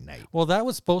night-night. Well, that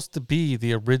was supposed to be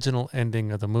the original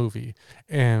ending of the movie.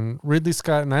 And Ridley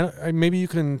Scott, and I maybe you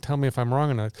can tell me if I'm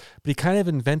wrong or not, but he kind of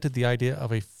invented the idea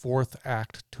of a fourth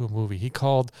act to a movie. He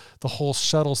called the whole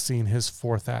shuttle scene his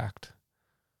fourth act.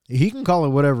 He can call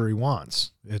it whatever he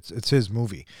wants. It's his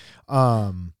movie.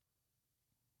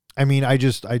 I mean, I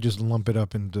just lump it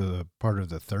up into part of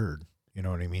the third. You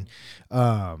know what I mean?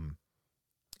 And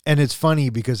it's funny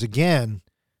because, again,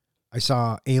 I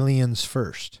saw Aliens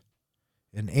first.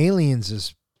 And Aliens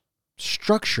is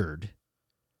structured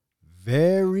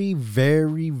very,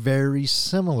 very, very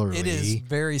similarly. It is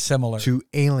very similar to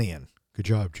Alien. Good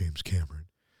job, James Cameron.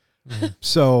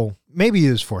 So maybe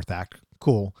his fourth act.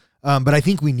 Cool. But I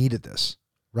think we needed this.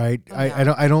 Right,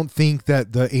 I don't think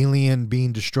that the alien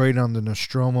being destroyed on the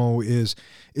Nostromo is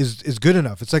good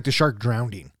enough. It's like the shark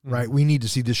drowning, right? We need to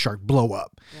see this shark blow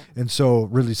up, and so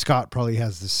Ridley Scott probably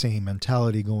has the same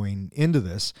mentality going into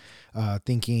this,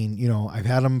 thinking, I've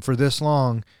had him for this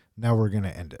long, now we're gonna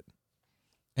end it.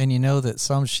 And you know that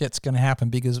some shit's gonna happen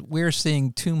because we're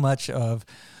seeing too much of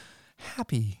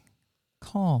happy,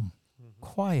 calm,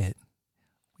 quiet.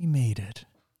 We made it.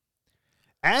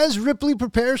 As Ripley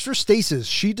prepares for stasis,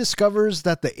 she discovers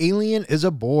that the alien is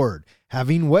aboard,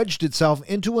 having wedged itself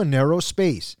into a narrow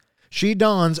space. She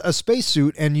dons a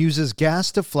spacesuit and uses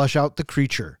gas to flush out the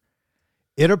creature.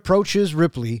 It approaches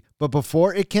Ripley, but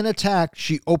before it can attack,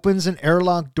 she opens an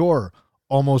airlock door,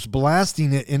 almost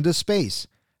blasting it into space.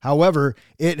 However,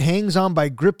 it hangs on by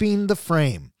gripping the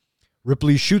frame.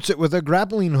 Ripley shoots it with a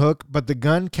grappling hook, but the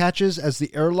gun catches as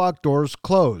the airlock doors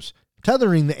close,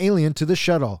 tethering the alien to the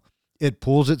shuttle. It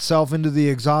pulls itself into the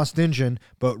exhaust engine,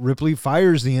 but Ripley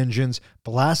fires the engines,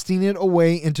 blasting it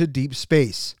away into deep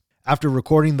space. After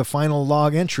recording the final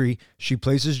log entry, she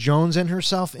places Jones and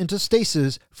herself into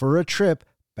stasis for a trip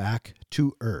back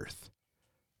to Earth.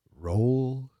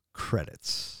 Roll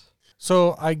credits.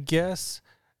 So I guess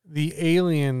the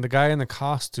alien, the guy in the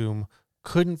costume,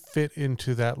 couldn't fit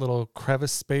into that little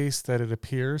crevice space that it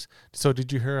appears. So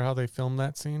did you hear how they filmed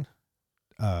that scene?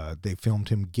 They filmed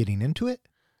him getting into it?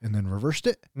 And then reversed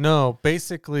it? No,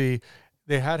 basically,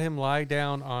 they had him lie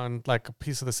down on like a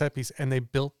piece of the set piece, and they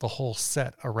built the whole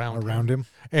set around him.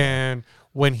 And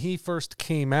when he first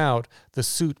came out, the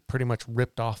suit pretty much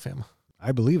ripped off him.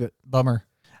 I believe it. Bummer.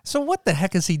 So what the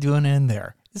heck is he doing in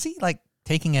there? Is he like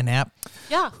taking a nap.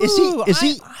 Yeah. Is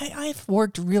he? I've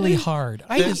worked really hard.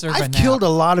 I deserve a I've nap. killed a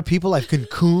lot of people. I've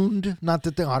cocooned. Not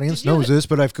that the audience knows this,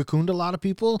 but I've cocooned a lot of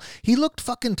people. He looked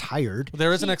fucking tired.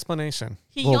 There is an explanation.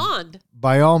 He yawned.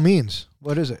 By all means.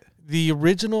 What is it? The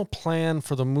original plan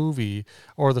for the movie,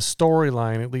 or the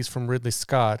storyline, at least from Ridley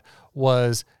Scott,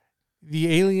 was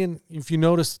the alien, if you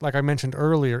notice, like I mentioned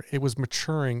earlier, it was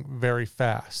maturing very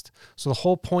fast. So the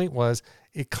whole point was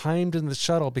it climbed into the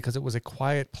shuttle because it was a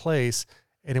quiet place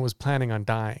and it was planning on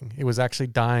dying. It was actually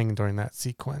dying during that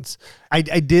sequence. I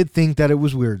did think that it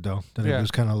was weird, though, that Yeah. it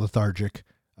was kind of lethargic.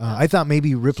 I thought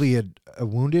maybe Ripley had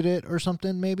wounded it or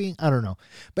something, maybe. I don't know.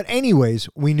 But anyways,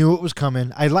 we knew it was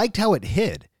coming. I liked how it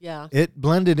hid. Yeah. It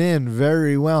blended in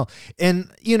very well. And,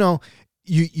 you know,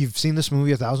 you've seen this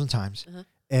movie 1,000 times.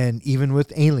 And even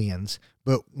with aliens,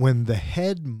 but when the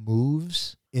head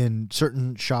moves in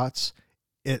certain shots,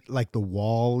 it like the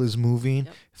wall is moving,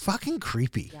 fucking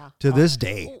creepy to this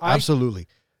day. Absolutely.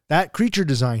 That creature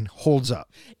design holds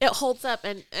up. It holds up.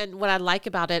 And what I like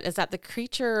about it is that the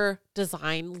creature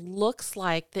design looks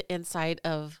like the inside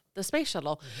of the space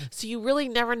shuttle. So you really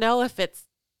never know if it's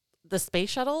the space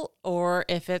shuttle or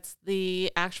if it's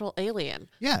the actual alien.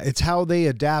 Yeah, it's how they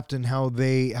adapt and how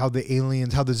the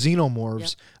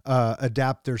xenomorphs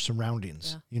adapt their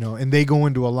surroundings, you know, and they go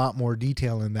into a lot more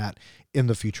detail in that in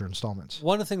the future installments.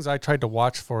 One of the things I tried to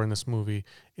watch for in this movie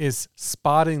is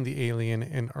spotting the alien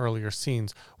in earlier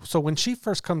scenes. So when she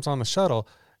first comes on the shuttle,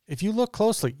 if you look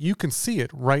closely, you can see it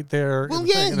right there. Well, in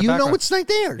the you know background. it's right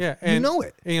there. Yeah, you know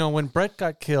it. You know, when Brett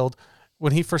got killed,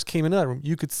 when he first came into that room,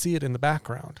 you could see it in the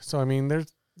background. So, I mean,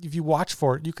 if you watch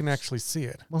for it, you can actually see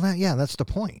it. Well, that's the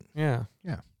point. Yeah.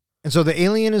 Yeah. And so the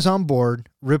alien is on board.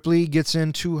 Ripley gets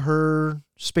into her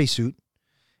spacesuit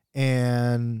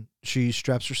and she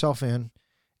straps herself in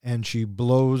and she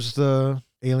blows the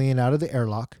alien out of the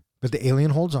airlock. But the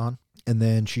alien holds on and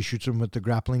then she shoots him with the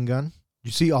grappling gun. You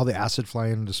see all the acid fly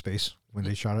into space when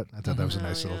they shot it. I thought that was a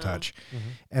nice little touch.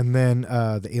 And then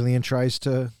the alien tries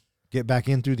to get back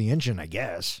in through the engine, I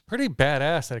guess. Pretty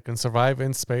badass that it can survive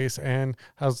in space and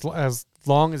as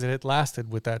long as it had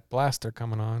lasted with that blaster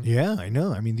coming on. Yeah, I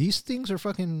know. I mean, these things are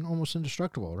fucking almost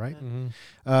indestructible, right?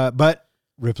 But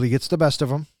Ripley gets the best of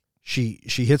them. She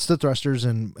hits the thrusters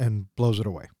and blows it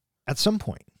away. At some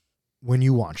point, when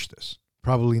you watched this,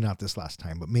 probably not this last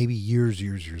time, but maybe years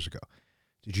ago,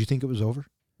 did you think it was over?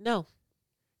 No.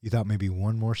 You thought maybe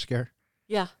one more scare?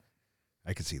 Yeah.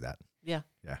 I could see that. Yeah.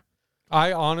 Yeah.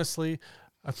 I honestly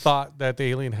thought that the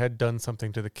alien had done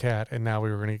something to the cat, and now we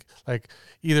were going to, like,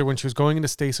 either when she was going into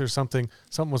stasis or something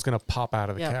was going to pop out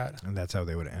of the cat. And that's how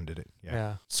they would have ended it.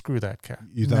 Yeah. Screw that cat.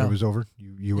 You thought it was over?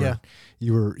 You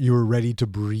were ready to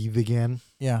breathe again?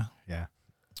 Yeah. Yeah.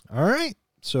 All right.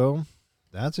 So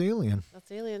that's Alien.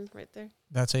 That's Alien right there.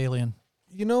 That's Alien.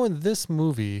 You know, in this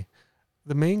movie,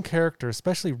 the main character,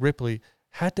 especially Ripley,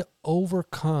 had to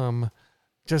overcome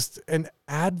just an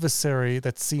adversary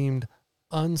that seemed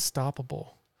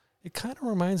unstoppable. It kind of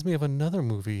reminds me of another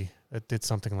movie that did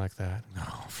something like that.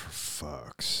 Oh, for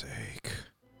fuck's sake.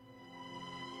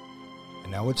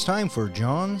 And now it's time for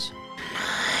John's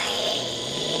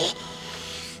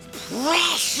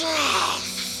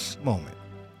Precious Moment.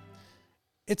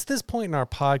 It's this point in our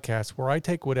podcast where I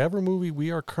take whatever movie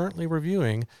we are currently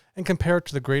reviewing and compare it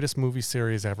to the greatest movie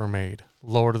series ever made,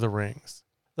 Lord of the Rings.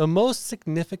 The most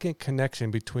significant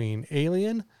connection between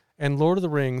Alien and Lord of the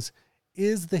Rings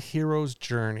is the hero's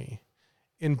journey.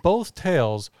 In both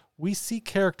tales, we see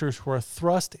characters who are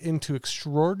thrust into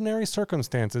extraordinary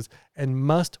circumstances and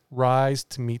must rise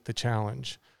to meet the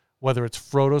challenge. Whether it's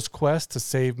Frodo's quest to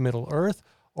save Middle-earth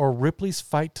or Ripley's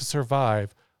fight to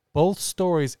survive, both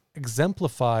stories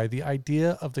exemplify the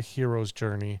idea of the hero's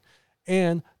journey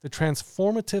and the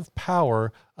transformative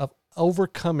power of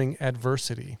overcoming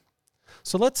adversity.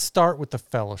 So let's start with the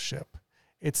Fellowship.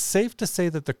 It's safe to say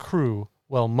that the crew,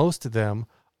 well, most of them,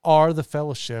 are the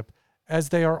Fellowship, as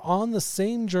they are on the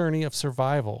same journey of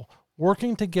survival,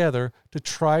 working together to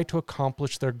try to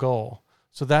accomplish their goal.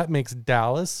 So that makes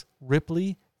Dallas,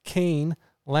 Ripley, Kane,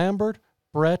 Lambert,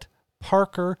 Brett,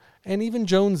 Parker, and even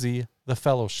Jonesy the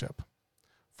Fellowship.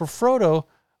 For Frodo,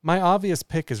 my obvious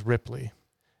pick is Ripley.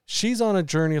 She's on a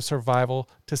journey of survival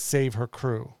to save her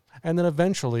crew, and then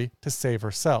eventually to save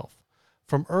herself.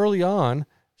 From early on,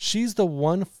 she's the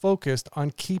one focused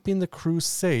on keeping the crew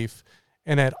safe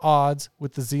and at odds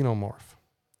with the xenomorph.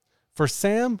 For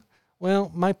Sam,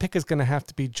 well, my pick is going to have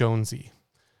to be Jonesy.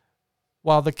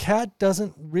 While the cat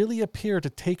doesn't really appear to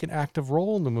take an active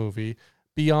role in the movie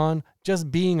beyond just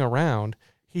being around,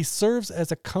 he serves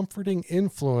as a comforting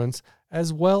influence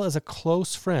as well as a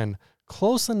close friend,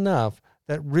 close enough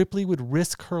that Ripley would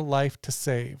risk her life to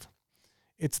save.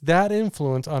 It's that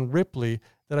influence on Ripley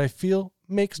that I feel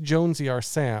makes Jonesy our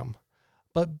Sam.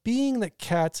 But being that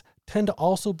cats tend to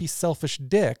also be selfish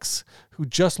dicks who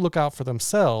just look out for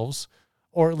themselves,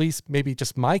 or at least maybe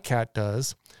just my cat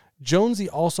does, Jonesy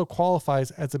also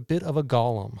qualifies as a bit of a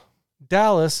golem.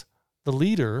 Dallas, the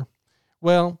leader,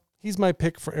 well, he's my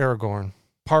pick for Aragorn.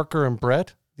 Parker and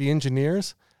Brett, the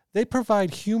engineers, they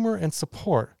provide humor and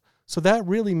support, so that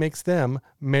really makes them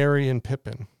Merry and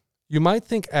Pippin. You might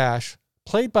think Ash,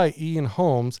 played by Ian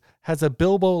Holmes, has a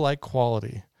Bilbo-like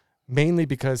quality, mainly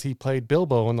because he played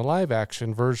Bilbo in the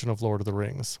live-action version of Lord of the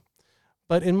Rings.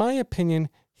 But in my opinion,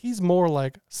 he's more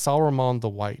like Sauron the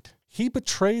White. He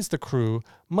betrays the crew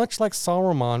much like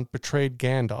Sauron betrayed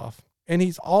Gandalf, and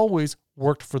he's always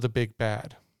worked for the big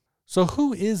bad. So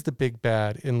who is the big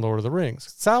bad in Lord of the Rings?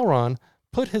 Sauron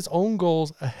put his own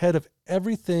goals ahead of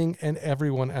everything and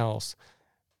everyone else,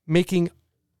 making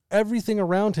everything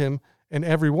around him and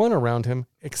everyone around him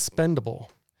expendable.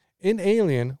 In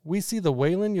Alien, we see the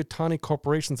Weyland-Yutani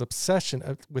Corporation's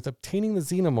obsession with obtaining the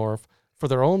xenomorph for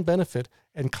their own benefit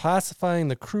and classifying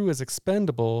the crew as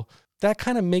expendable. That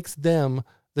kind of makes them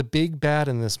the big bad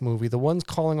in this movie, the ones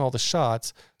calling all the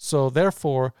shots, so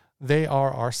therefore they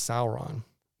are our Sauron.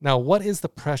 Now, what is the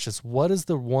precious? What is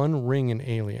the one ring in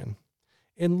Alien?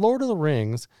 In Lord of the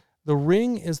Rings, the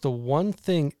ring is the one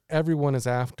thing everyone is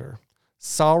after.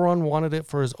 Sauron wanted it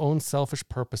for his own selfish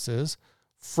purposes.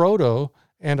 Frodo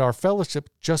and our fellowship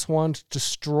just wanted to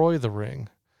destroy the ring.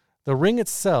 The ring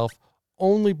itself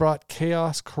only brought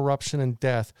chaos, corruption, and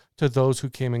death to those who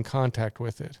came in contact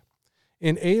with it.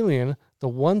 In Alien, the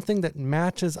one thing that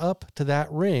matches up to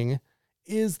that ring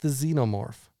is the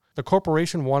xenomorph. The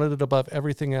corporation wanted it above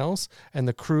everything else, and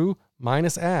the crew,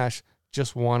 minus Ash,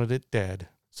 just wanted it dead.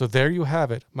 So there you have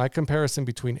it, my comparison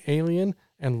between Alien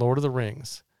and Lord of the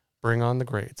Rings. Bring on the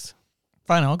grades.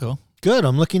 Fine, I'll go. Good.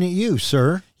 I'm looking at you,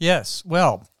 sir. Yes.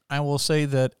 Well, I will say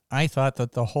that I thought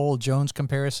that the whole Jones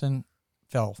comparison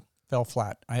fell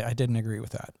flat. I didn't agree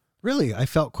with that. Really, I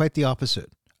felt quite the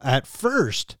opposite. At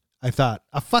first, I thought,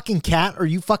 a fucking cat? Are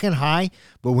you fucking high?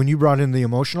 But when you brought in the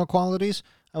emotional qualities,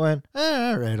 I went,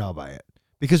 all right, I'll buy it.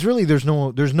 Because really, there's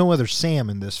no other Sam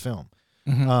in this film.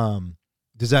 Mm-hmm.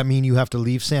 Does that mean you have to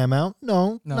leave Sam out?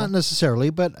 No, not necessarily.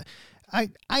 But I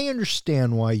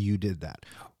understand why you did that.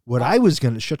 What I was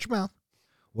going to, shut your mouth.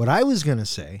 What I was going to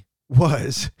say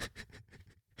was,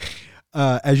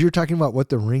 as you're talking about what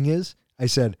the ring is, I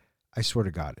said, I swear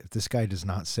to God, if this guy does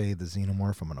not say the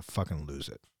xenomorph, I'm going to fucking lose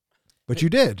it. But you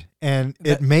did. And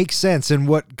it makes sense. And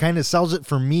what kind of sells it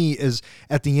for me is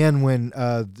at the end when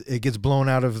it gets blown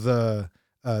out of the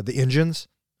engines,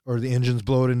 or the engines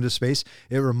blow it into space,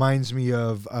 it reminds me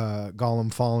of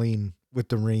Gollum falling with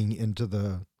the ring into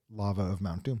the lava of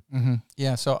Mount Doom. Mm-hmm.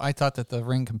 Yeah, so I thought that the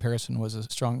ring comparison was a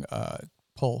strong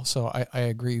pull, so I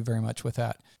agree very much with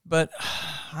that. But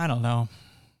I don't know.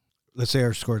 Let's say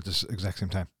our score at this exact same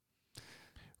time.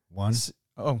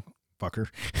 Fucker.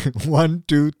 1,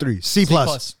 2, 3. C+.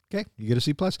 Okay, you get a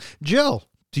C+. Jill,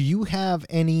 do you have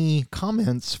any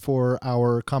comments for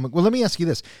our comic? Well, let me ask you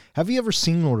this. Have you ever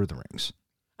seen Lord of the Rings?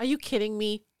 Are you kidding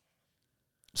me?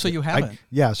 So you haven't?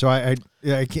 So I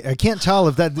can't tell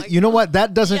if that, you know what?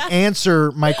 That doesn't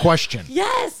answer my question.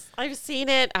 Yes, I've seen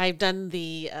it. I've done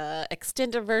the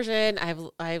extended version.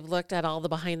 I've looked at all the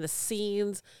behind the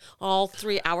scenes, all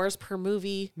 3 hours per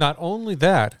movie. Not only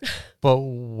that, but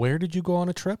where did you go on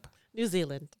a trip? New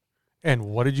Zealand. And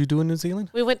what did you do in New Zealand?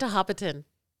 We went to Hobbiton.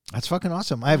 That's fucking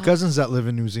awesome. I have cousins that live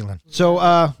in New Zealand. So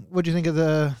what do you think of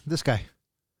this guy?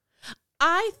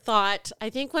 I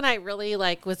think when I really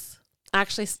was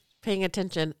actually paying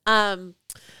attention, the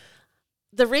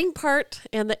ring part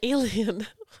and the alien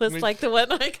was the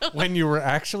one I got. When you were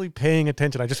actually paying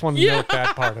attention, I just want to note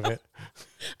that part of it.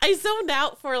 I zoned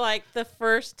out for the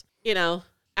first,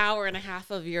 hour and a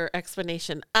half of your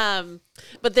explanation.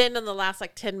 But then in the last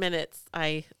 10 minutes,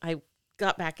 I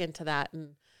got back into that,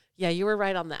 and yeah, you were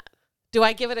right on that. Do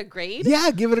I give it a grade? Yeah,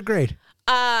 give it a grade.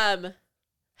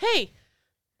 Hey,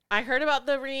 I heard about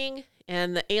the ring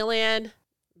and the alien.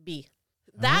 B.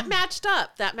 That matched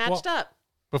up.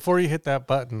 Before you hit that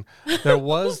button, there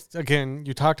was, again,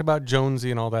 you talked about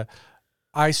Jonesy and all that.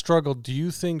 I struggled. Do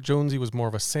you think Jonesy was more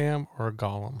of a Sam or a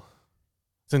Gollum?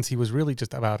 Since he was really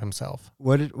just about himself.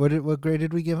 What grade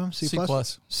did we give him? C+?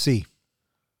 C.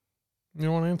 You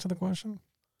don't want to answer the question?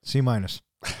 C-.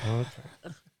 Okay.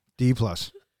 D+.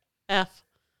 F.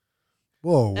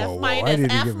 Whoa.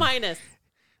 F minus.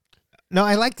 No,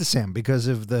 I like the Sam because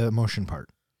of the emotion part.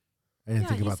 I didn't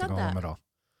think about the said Gollum at all.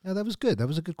 Yeah, that was good. That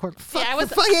was a good question. Fuck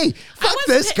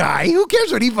this guy. Who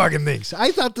cares what he fucking thinks?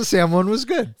 I thought the Sam one was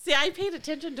good. See, I paid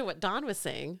attention to what Don was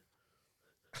saying.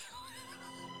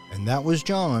 And that was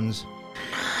John's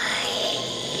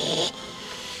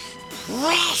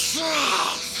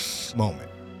moment.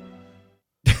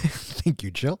 Thank you,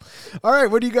 Jill. All right,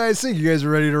 what do you guys think? You guys are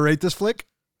ready to rate this flick?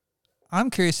 I'm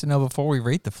curious to know, before we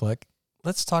rate the flick,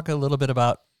 let's talk a little bit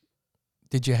about,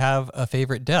 did you have a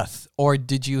favorite death? Or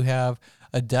did you have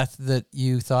a death that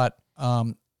you thought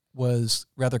was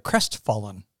rather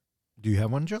crestfallen? Do you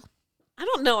have one, Jill? I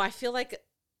don't know. I feel like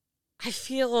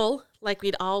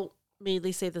we'd all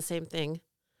mainly say the same thing.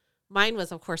 Mine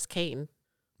was, of course, Kane.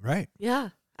 Right. Yeah.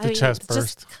 The chest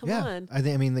burst. Come on. I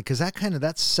mean, because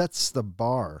that sets the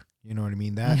bar. You know what I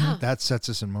mean? That sets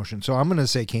us in motion. So I'm going to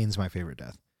say Kane's my favorite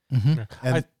death. Mm-hmm.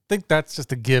 And I think that's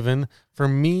just a given. For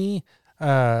me,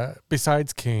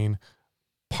 besides Kane,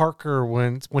 Parker,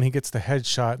 when he gets the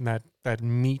headshot and that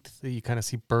meat that you kind of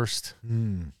see burst,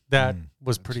 that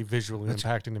was pretty visually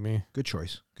impacting to me. Good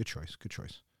choice.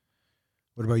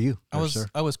 What about you?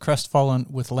 I was crestfallen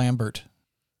with Lambert.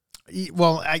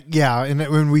 Well, and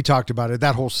when we talked about it,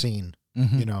 that whole scene,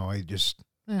 you know, I just...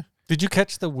 Did you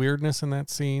catch the weirdness in that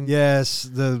scene? Yes,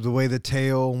 the way the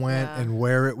tail went and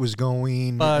where it was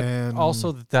going. But and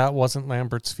also that wasn't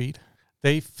Lambert's feet.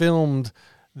 They filmed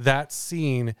that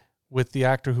scene with the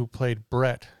actor who played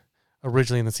Brett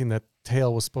originally in the scene. That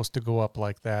tail was supposed to go up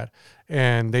like that.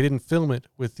 And they didn't film it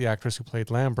with the actress who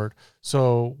played Lambert.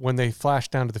 So when they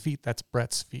flashed down to the feet, that's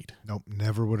Brett's feet. Nope,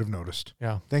 never would have noticed.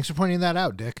 Yeah. Thanks for pointing that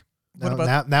out, Dick. What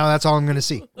Now that's all I'm going to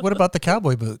see. What about the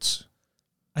cowboy boots?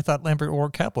 I thought Lambert wore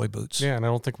cowboy boots. Yeah, and I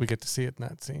don't think we get to see it in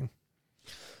that scene.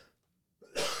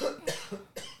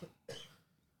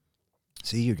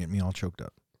 See, you're getting me all choked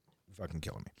up. You're fucking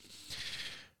killing me.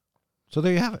 So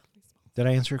there you have it. Did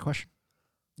I answer your question?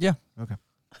 Yeah. Okay.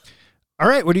 All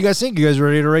right, what do you guys think? You guys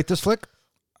ready to rate this flick?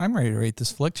 I'm ready to rate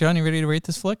this flick. John, you ready to rate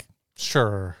this flick?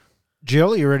 Sure.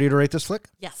 Jill, you ready to rate this flick?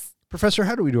 Yes. Professor,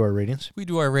 how do we do our ratings? We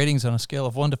do our ratings on a scale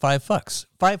of 1 to 5 fucks.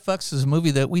 5 fucks is a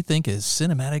movie that we think is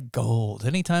cinematic gold.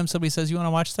 Anytime somebody says, you want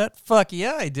to watch that? Fuck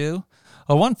yeah, I do.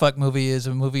 A 1 fuck movie is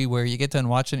a movie where you get done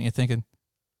watching it and you're thinking,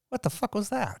 what the fuck was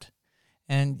that?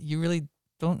 And you really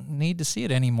don't need to see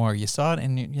it anymore. You saw it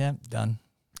and done.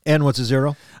 And what's a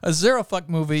 0? A 0 fuck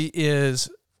movie is,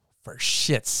 for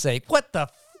shit's sake, what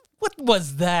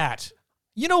was that?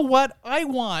 You know what? I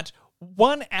want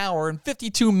 1 hour and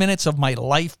 52 minutes of my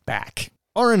life back.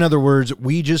 Or in other words,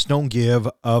 we just don't give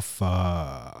a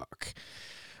fuck.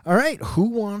 All right, who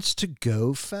wants to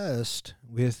go first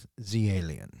with The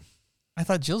Alien? I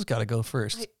thought Jill's got to go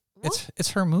first.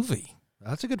 It's her movie.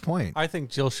 That's a good point. I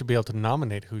think Jill should be able to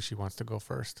nominate who she wants to go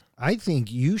first. I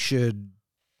think you should.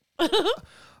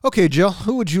 Okay, Jill,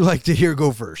 who would you like to hear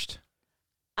go first?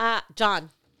 John.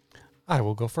 I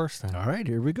will go first then. All right,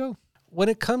 here we go. When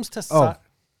it comes to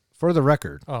For the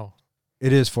record,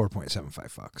 it is 4.75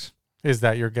 fucks. Is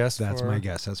that your guess? That's my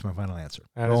guess. That's my final answer.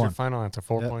 That is your final answer,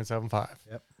 4.75.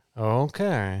 Yep.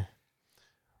 Okay.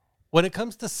 When it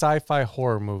comes to sci-fi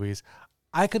horror movies,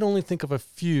 I can only think of a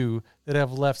few that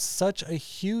have left such a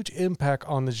huge impact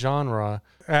on the genre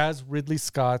as Ridley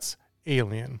Scott's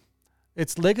Alien.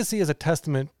 Its legacy is a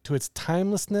testament to its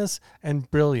timelessness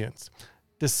and brilliance.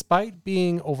 Despite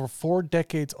being over 4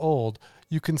 decades old,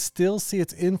 you can still see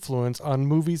its influence on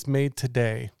movies made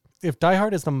today. If Die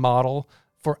Hard is the model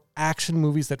for action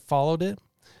movies that followed it,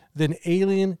 then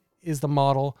Alien is the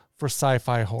model for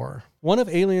sci-fi horror. One of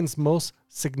Alien's most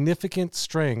significant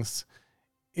strengths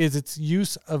is its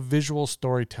use of visual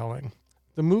storytelling.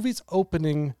 The movie's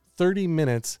opening 30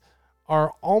 minutes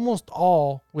are almost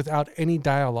all without any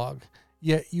dialogue,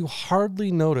 yet you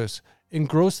hardly notice,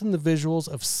 engrossed in the visuals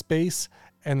of space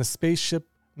and the spaceship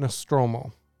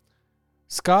Nostromo.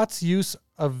 Scott's use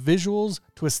of visuals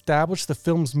to establish the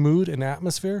film's mood and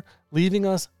atmosphere, leaving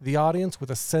us, the audience,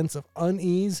 with a sense of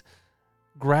unease,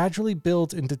 gradually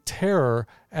builds into terror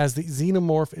as the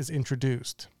xenomorph is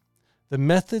introduced. The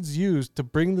methods used to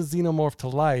bring the xenomorph to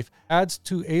life adds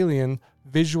to Alien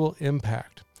visual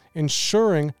impact,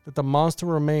 ensuring that the monster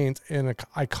remains an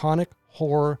iconic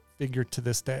horror figure to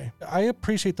this day. I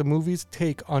appreciate the movie's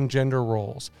take on gender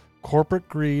roles, corporate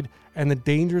greed, and the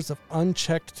dangers of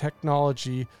unchecked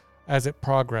technology as it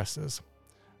progresses.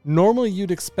 Normally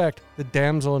you'd expect the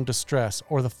damsel in distress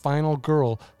or the final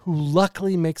girl who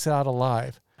luckily makes it out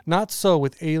alive. Not so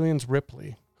with Alien's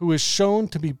Ripley, who is shown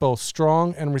to be both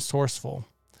strong and resourceful.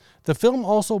 The film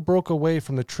also broke away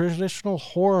from the traditional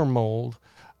horror mold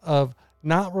of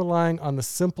not relying on the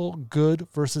simple good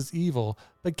versus evil,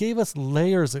 but gave us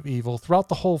layers of evil throughout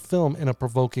the whole film in a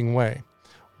provoking way.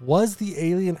 Was the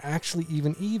alien actually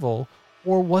even evil,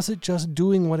 or was it just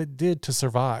doing what it did to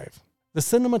survive? The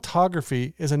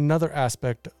cinematography is another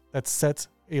aspect that sets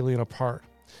Alien apart.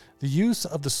 The use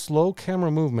of the slow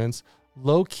camera movements,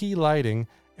 low-key lighting,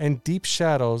 and deep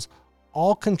shadows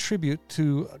all contribute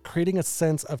to creating a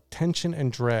sense of tension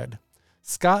and dread.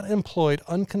 Scott employed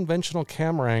unconventional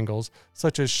camera angles,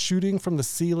 such as shooting from the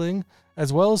ceiling,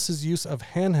 as well as his use of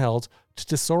handhelds to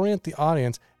disorient the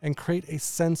audience and create a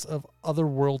sense of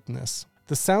otherworldness.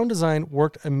 The sound design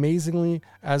worked amazingly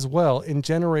as well in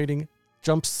generating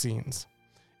jump scenes,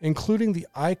 including the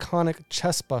iconic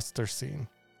chestbuster scene.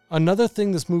 Another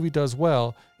thing this movie does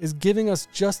well is giving us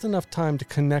just enough time to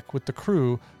connect with the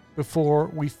crew before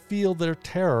we feel their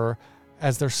terror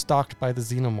as they're stalked by the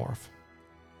xenomorph.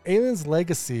 Alien's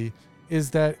legacy is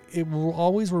that it will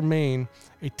always remain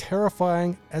a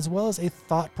terrifying as well as a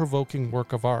thought-provoking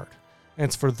work of art. And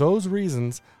it's for those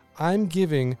reasons I'm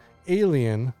giving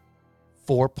Alien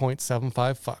 4.75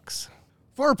 fucks.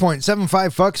 4.75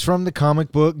 fucks from the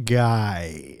comic book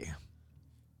guy.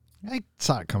 I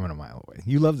saw it coming a mile away.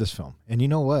 You love this film. And you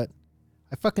know what?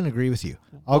 I fucking agree with you.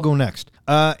 I'll go next.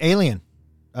 Alien.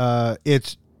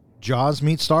 It's Jaws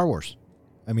meets Star Wars.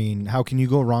 I mean, how can you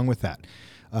go wrong with that?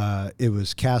 It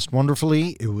was cast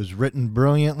wonderfully. It was written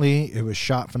brilliantly. It was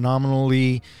shot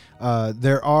phenomenally.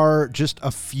 There are just a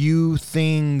few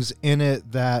things in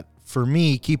it that, for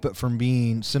me, keep it from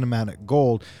being cinematic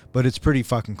gold, but it's pretty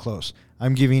fucking close.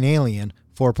 I'm giving Alien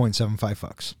 4.75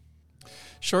 fucks.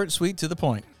 Short, sweet, to the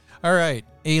point. All right,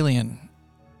 Alien.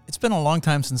 It's been a long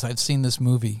time since I've seen this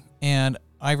movie, and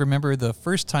I remember the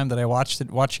first time that I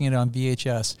watching it on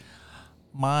VHS,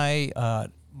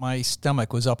 my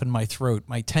stomach was up in my throat.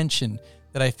 My tension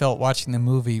that I felt watching the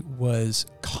movie was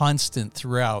constant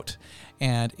throughout,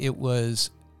 and it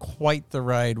was quite the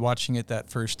ride watching it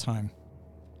that first time.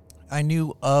 I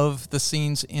knew of the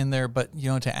scenes in there, but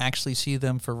to actually see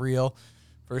them for real,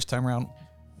 first time around,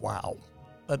 wow.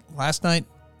 But last night,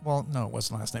 well, no, it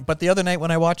wasn't last night, but the other night when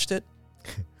I watched it,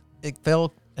 it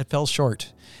fell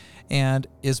short. And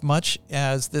as much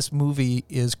as this movie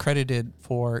is credited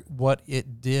for what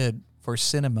it did for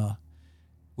cinema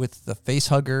with the face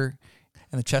hugger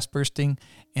and the chest bursting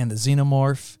and the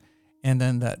xenomorph, and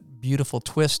then that beautiful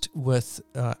twist with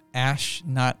Ash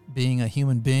not being a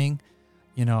human being,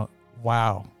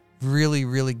 wow, really,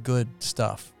 really good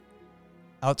stuff.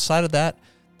 Outside of that,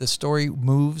 the story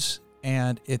moves,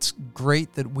 and it's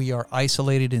great that we are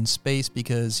isolated in space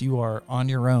because you are on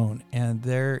your own and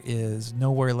there is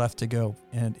nowhere left to go.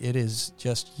 And it is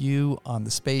just you on the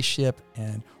spaceship,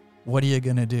 and what are you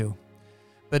going to do?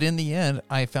 But in the end,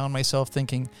 I found myself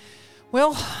thinking,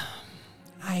 well,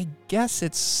 I guess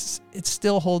it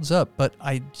still holds up, but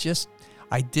I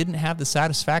didn't have the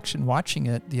satisfaction watching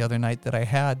it the other night that I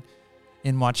had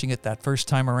in watching it that first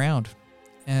time around.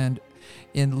 And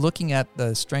in looking at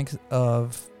the strength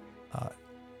of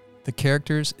the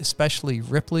characters, especially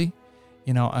Ripley,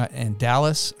 and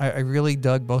Dallas, I really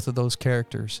dug both of those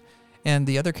characters. And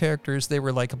the other characters, they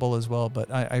were likable as well,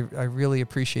 but I really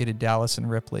appreciated Dallas and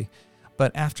Ripley.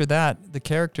 But after that, the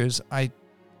characters, I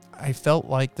felt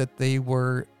like that they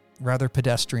were rather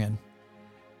pedestrian.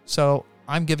 So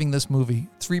I'm giving this movie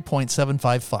 3.75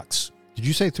 fucks. Did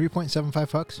you say 3.75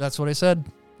 fucks? That's what I said.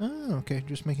 Oh, okay.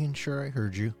 Just making sure I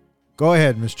heard you. Go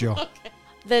ahead, Miss Jill. Okay.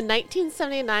 The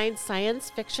 1979 science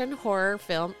fiction horror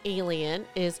film Alien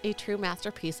is a true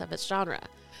masterpiece of its genre.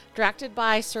 Directed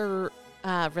by Sir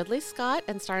Ridley Scott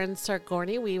and starring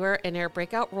Sigourney Weaver in her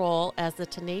breakout role as the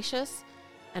tenacious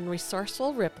and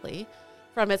resourceful Ripley,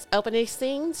 from its opening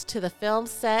scenes to the film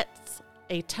sets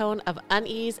a tone of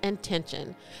unease and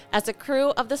tension. As the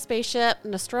crew of the spaceship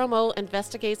Nostromo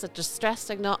investigates a distress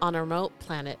signal on a remote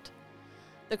planet.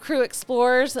 The crew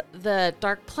explores the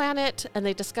dark planet, and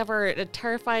they discover a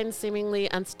terrifying, seemingly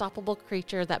unstoppable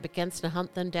creature that begins to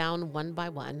hunt them down one by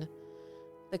one.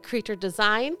 The creature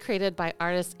design, created by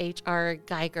artist H.R.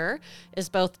 Geiger, is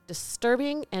both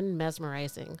disturbing and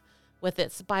mesmerizing, with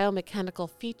its biomechanical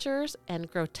features and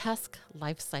grotesque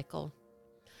life cycle.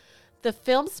 The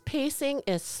film's pacing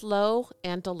is slow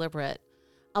and deliberate,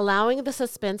 allowing the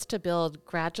suspense to build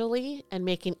gradually and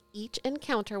making each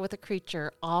encounter with the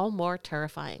creature all more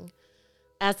terrifying.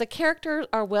 As the characters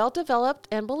are well developed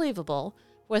and believable,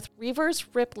 with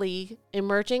Weaver's Ripley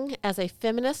emerging as a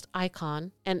feminist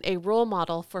icon and a role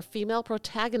model for female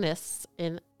protagonists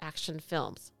in action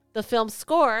films. The film's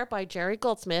score by Jerry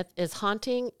Goldsmith is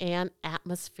haunting and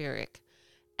atmospheric,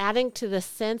 adding to the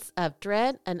sense of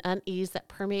dread and unease that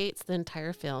permeates the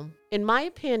entire film. In my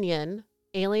opinion,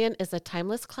 Alien is a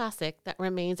timeless classic that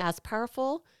remains as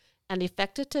powerful and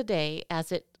effective today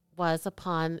as it was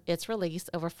upon its release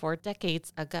over 4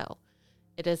 decades ago.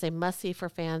 It is a must-see for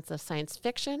fans of science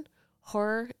fiction,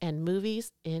 horror, and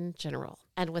movies in general.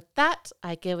 And with that,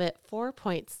 I give it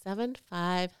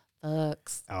 4.75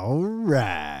 Fucks. All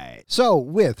right. So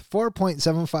with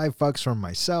 4.75 fucks from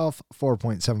myself,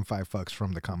 4.75 fucks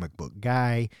from the comic book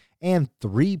guy, and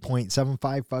 3.75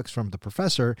 fucks from the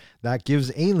professor, that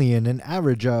gives Alien an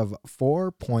average of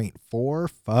 4.4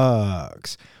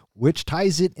 fucks, which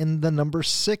ties it in the number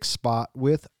 6 spot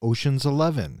with Ocean's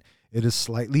 11. It is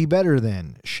slightly better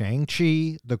than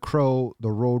Shang-Chi, The Crow,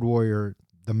 The Road Warrior,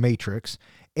 The Matrix,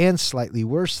 and slightly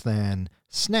worse than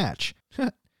Snatch,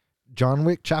 John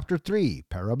Wick Chapter 3,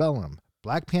 Parabellum,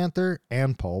 Black Panther,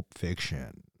 and Pulp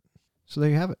Fiction. So there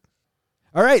you have it.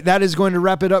 All right, that is going to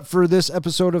wrap it up for this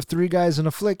episode of Three Guys and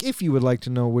a Flick. If you would like to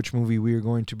know which movie we are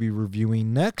going to be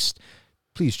reviewing next,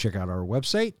 please check out our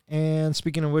website. And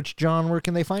speaking of which, John, where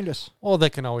can they find us? Well, they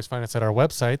can always find us at our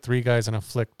website,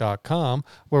 threeguysandaflick.com,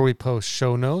 where we post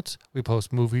show notes, we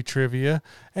post movie trivia,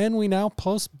 and we now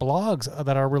post blogs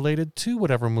that are related to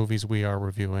whatever movies we are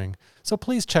reviewing. So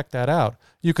please check that out.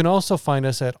 You can also find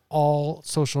us at all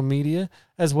social media,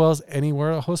 as well as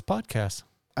anywhere I host podcasts.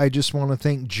 I just want to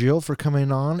thank Jill for coming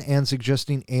on and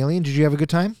suggesting Alien. Did you have a good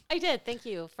time? I did. Thank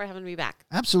you for having me back.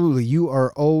 Absolutely. You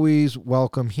are always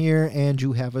welcome here, and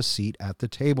you have a seat at the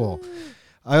table.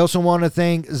 I also want to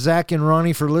thank Zach and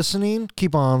Ronnie for listening.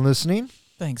 Keep on listening.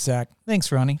 Thanks, Zach. Thanks,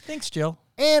 Ronnie. Thanks, Jill.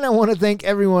 And I want to thank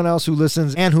everyone else who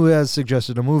listens and who has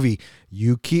suggested a movie.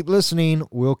 You keep listening.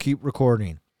 We'll keep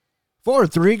recording. For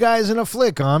Three Guys and a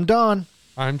Flick, I'm Don.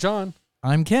 I'm John.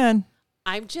 I'm Ken.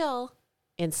 I'm Jill.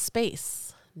 In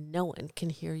space, no one can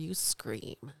hear you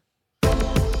scream.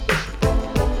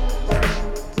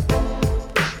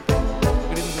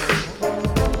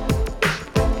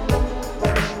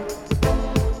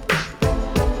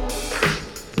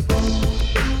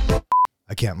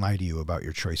 I can't lie to you about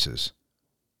your choices,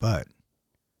 but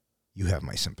you have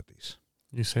my sympathies.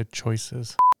 You said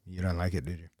choices. You don't like it,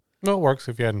 did you? No, it works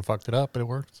if you hadn't fucked it up, but it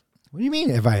works. What do you mean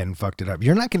if I hadn't fucked it up?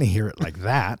 You're not going to hear it like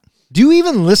that. Do you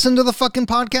even listen to the fucking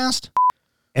podcast?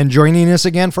 And joining us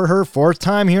again for her 4th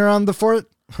time here on the 4th.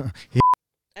 I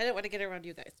didn't want to get around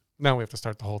you guys. Now we have to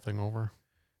start the whole thing over.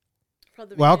 From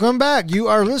the Welcome back. You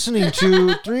are listening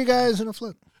to Three Guys and a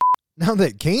Flip. Now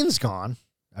that Kane's gone,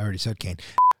 I already said Kane.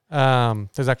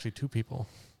 There's actually 2 people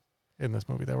in this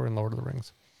movie that were in Lord of the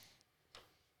Rings.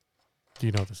 Do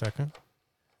you know the second?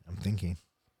 I'm thinking.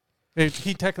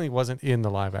 He technically wasn't in the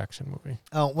live action movie.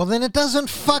 Oh, well, then it doesn't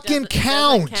fucking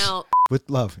count. With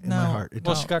love in my heart. It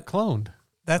Well, doesn't. she got cloned.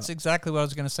 That's exactly what I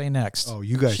was going to say next. Oh,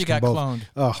 you guys She can got both. cloned.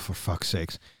 Oh, for fuck's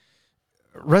sakes.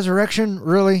 Resurrection?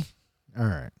 Really? All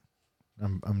right.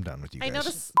 I'm done with you guys. I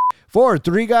noticed. For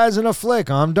Three Guys and a Flick,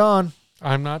 I'm Don.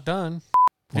 I'm not done.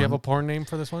 Do you have a porn name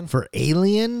for this one? For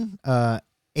Alien,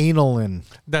 Analin.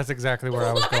 That's exactly where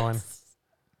I was going.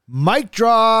 Mic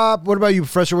drop. What about you,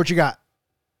 Professor? What you got?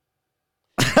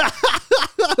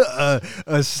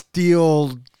 A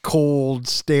steel cold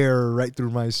stare right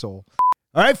through my soul.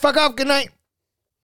 All right, fuck off. Good night.